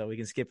spot, so we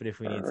can skip it if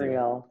we need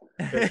to.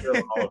 Picture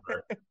of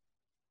Oliver.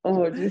 Oh,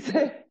 what'd you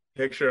say?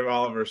 Picture of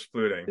Oliver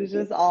splooting. It's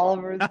just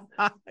Oliver's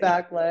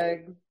back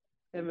legs,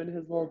 him in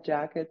his little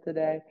jacket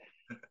today.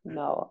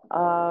 No.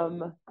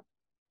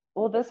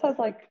 Well, this has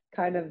like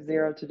kind of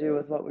zero to do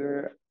with what we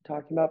were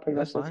talking about pretty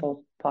much this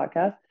whole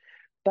podcast.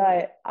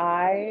 But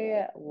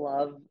I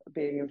love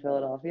being in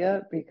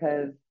Philadelphia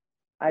because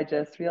I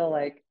just feel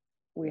like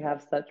we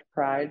have such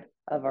pride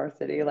of our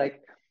city.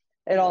 Like,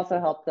 it also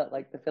helped that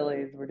like the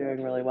Phillies were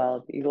doing really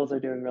well, the Eagles are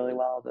doing really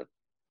well, the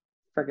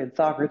friggin'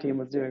 soccer team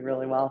was doing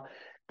really well.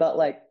 But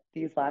like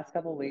these last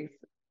couple of weeks,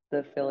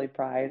 the Philly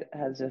pride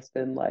has just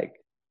been like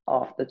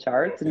off the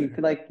charts, and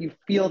you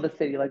feel the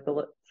city, like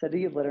the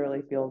city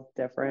literally feels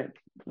different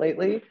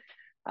lately.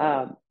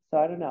 So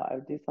I don't know, I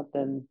would do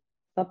something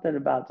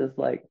about just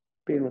like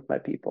being with my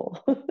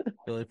people.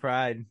 Philly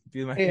pride.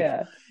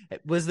 Yeah.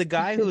 Was the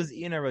guy who was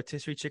eating a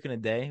rotisserie chicken a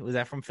day, was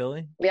that from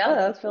Philly? Yeah,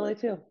 that's Philly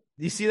too.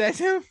 Do you see that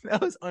too?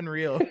 That was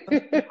unreal.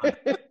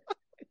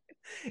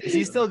 Is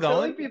he still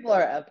going? Philly people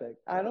are epic.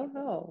 I don't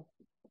know.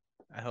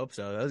 I hope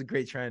so. That was a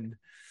great trend.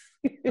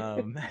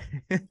 And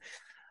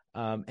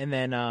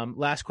then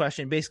last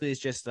question basically is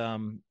just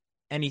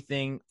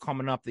anything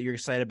coming up that you're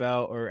excited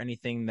about, or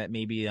anything that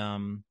maybe you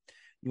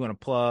want to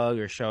plug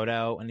or shout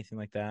out, anything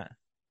like that.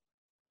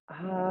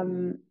 I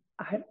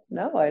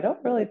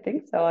don't really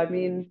think so. I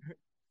mean,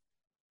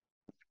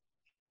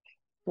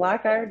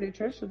 Black Iron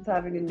Nutrition's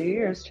having a New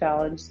Year's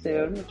challenge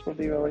soon, which will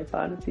be really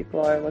fun if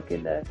people are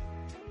looking to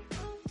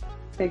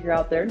figure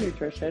out their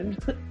nutrition.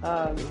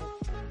 But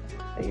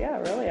yeah,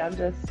 really, I'm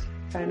just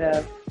kind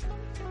of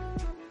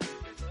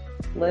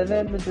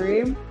living the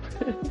dream.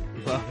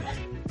 Love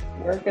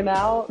it. Working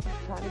out,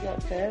 trying to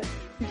get fit.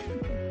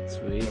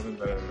 Sweet. Nothing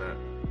better than that.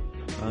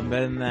 I'm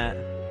better than that.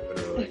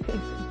 Literally.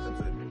 That's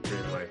a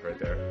dream life right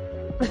there.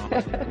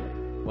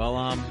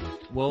 Well,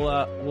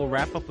 we'll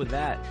wrap up with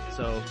that.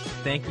 So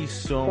thank you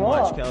so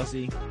much,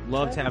 Kelsey.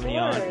 Loved having you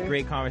on.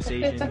 Great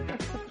conversation.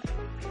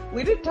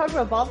 We didn't talk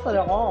about bobsled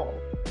at all.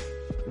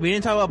 We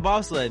didn't talk about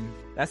bobsled.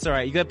 That's all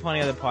right. You got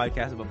plenty of other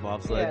podcasts about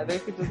bobsled. Yeah, they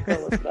could just go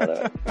listen to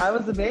other. I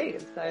was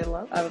amazed. I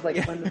was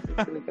like, when is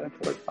this we can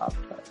afford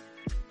bobsled?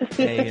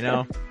 Hey, you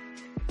know.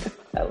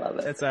 I love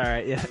it. That's all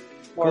right. Yeah.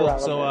 More cool.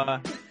 relevant. So,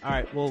 all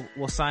right,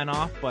 we'll sign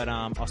off, but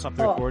I'll stop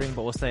the recording,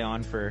 but we'll stay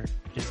on for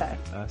just a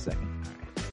second. All right.